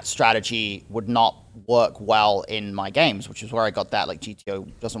because that strategy would not work well in my games, which is where I got that like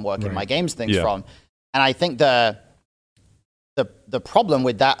GTO doesn't work in my games things from. And I think the problem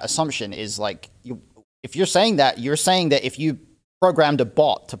with that assumption is like, if you're saying that, if you programmed a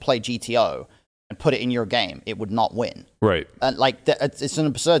bot to play GTO and put it in your game, it would not win. Right. And like it's an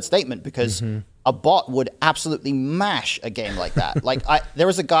absurd statement because a bot would absolutely mash a game like that. Like there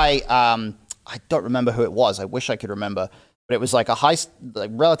was a guy, I don't remember who it was. I wish I could remember, but it was like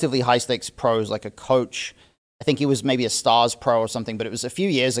relatively high stakes pros, like a coach. I think he was maybe a Stars pro or something, but it was a few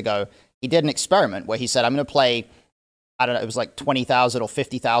years ago. He did an experiment where he said, I'm going to play, I don't know, it was like 20,000 or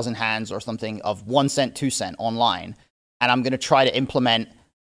 50,000 hands or something of 1 cent, 2 cent online. And I'm going to try to implement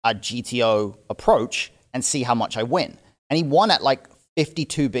a GTO approach and see how much I win. And he won at like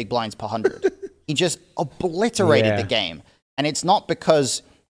 52 big blinds per 100. He just obliterated the game. And it's not because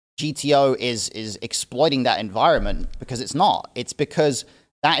GTO is exploiting that environment, because it's not. It's because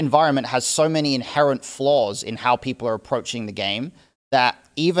that environment has so many inherent flaws in how people are approaching the game that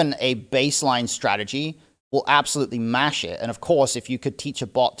even a baseline strategy will absolutely mash it. And of course, if you could teach a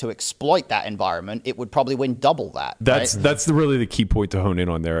bot to exploit that environment, it would probably win double that. That's really the key point to hone in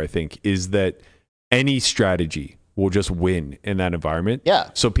on there, I think, is that any strategy will just win in that environment.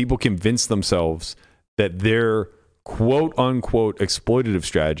 Yeah. So people convince themselves that their quote unquote exploitative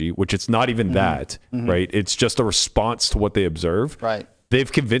strategy, which it's not even that, right? It's just a response to what they observe. Right.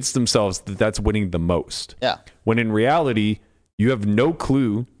 They've convinced themselves that that's winning the most. Yeah. When in reality, you have no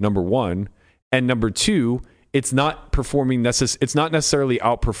clue, number one, and number two, it's not performing it's not necessarily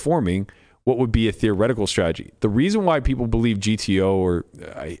outperforming what would be a theoretical strategy. The reason why people believe GTO, or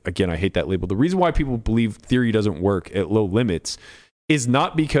I hate that label. The reason why people believe theory doesn't work at low limits is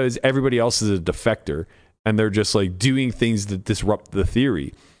not because everybody else is a defector and they're just like doing things that disrupt the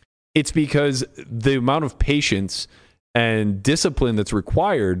theory. It's because the amount of patience and discipline that's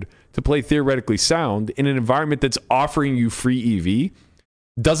required to play theoretically sound in an environment that's offering you free EV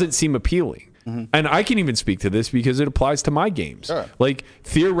doesn't seem appealing. And I can even speak to this because it applies to my games. Sure. Like,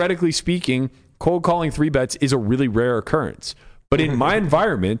 theoretically speaking, cold calling 3-bets is a really rare occurrence. But in my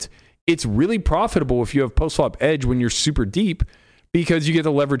environment, it's really profitable if you have post-flop edge when you're super deep, because you get to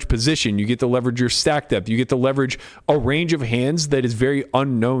leverage position, you get to leverage your stack depth, you get to leverage a range of hands that is very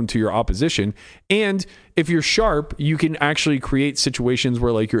unknown to your opposition. And if you're sharp, you can actually create situations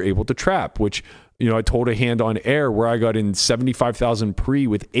where like you're able to trap, which, you know, I told a hand on air where I got in 75,000 pre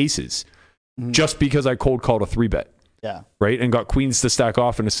with aces just because I cold called a 3-bet. Yeah. Right. And got queens to stack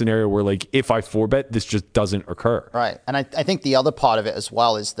off in a scenario where, like, if I 4-bet, this just doesn't occur. Right. And I think the other part of it as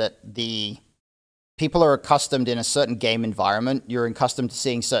well is that the people are accustomed in a certain game environment. You're accustomed to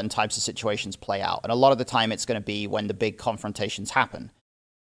seeing certain types of situations play out. And a lot of the time it's going to be when the big confrontations happen.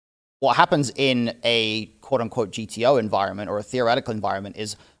 What happens in a quote unquote GTO environment or a theoretical environment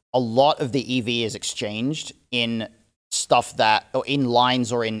is a lot of the EV is exchanged in stuff that, or in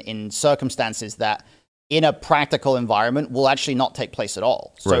lines or in circumstances that in a practical environment will actually not take place at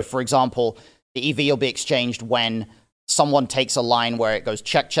all. So Right. for example, the EV will be exchanged when someone takes a line where it goes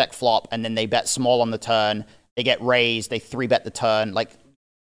check, check, flop, and then they bet small on the turn, they get raised, they 3-bet the turn, like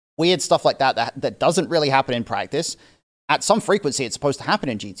weird stuff like that doesn't really happen in practice. At some frequency, it's supposed to happen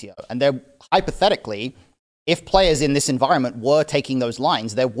in GTO. And there, hypothetically, if players in this environment were taking those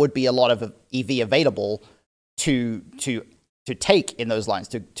lines, there would be a lot of EV available to take in those lines,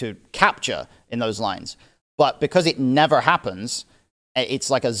 to capture in those lines. But because it never happens, it's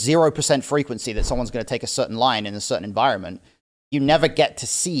like a 0% frequency that someone's going to take a certain line in a certain environment. You never get to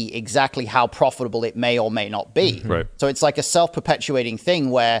see exactly how profitable it may or may not be. Right. So it's like a self-perpetuating thing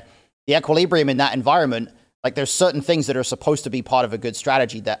where the equilibrium in that environment, like there's certain things that are supposed to be part of a good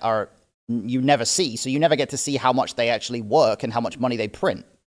strategy that are you never see. So you never get to see how much they actually work and how much money they print.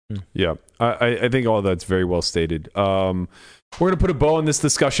 Yeah, I think all that's very well stated. We're going to put a bow on this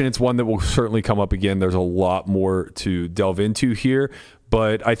discussion. It's one that will certainly come up again. There's a lot more to delve into here,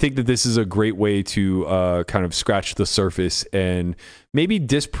 but I think that this is a great way to kind of scratch the surface and maybe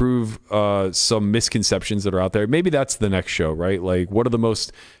disprove some misconceptions that are out there. Maybe that's the next show, right? Like, what are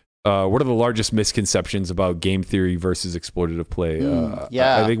the largest misconceptions about game theory versus exploitative play?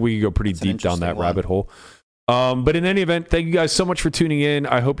 Yeah. I think we can go pretty deep down that rabbit hole. But in any event, thank you guys so much for tuning in.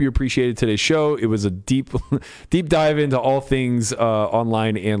 I hope you appreciated today's show. It was a deep dive into all things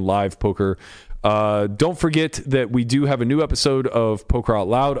online and live poker. Don't forget that we do have a new episode of Poker Out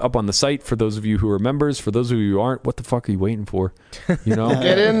Loud up on the site for those of you who are members. For those of you who aren't, what the fuck are you waiting for? You know,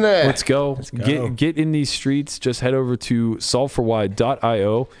 Get in there. Let's go. Get in these streets. Just head over to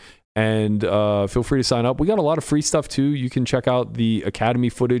solveforwhy.io and feel free to sign up. We got a lot of free stuff too. You can check out the Academy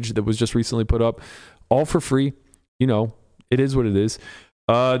footage that was just recently put up. All for free. You know, it is what it is.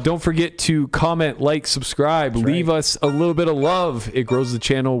 Don't forget to comment, like, subscribe, leave us a little bit of love. It grows the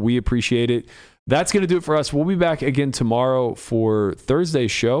channel. We appreciate it. That's going to do it for us. We'll be back again tomorrow for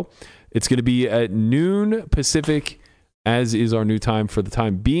Thursday's show. It's going to be at noon Pacific, as is our new time for the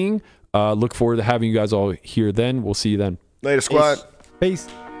time being. Look forward to having you guys all here then. We'll see you then. Later, squad. Peace.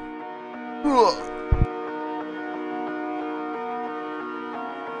 Ugh.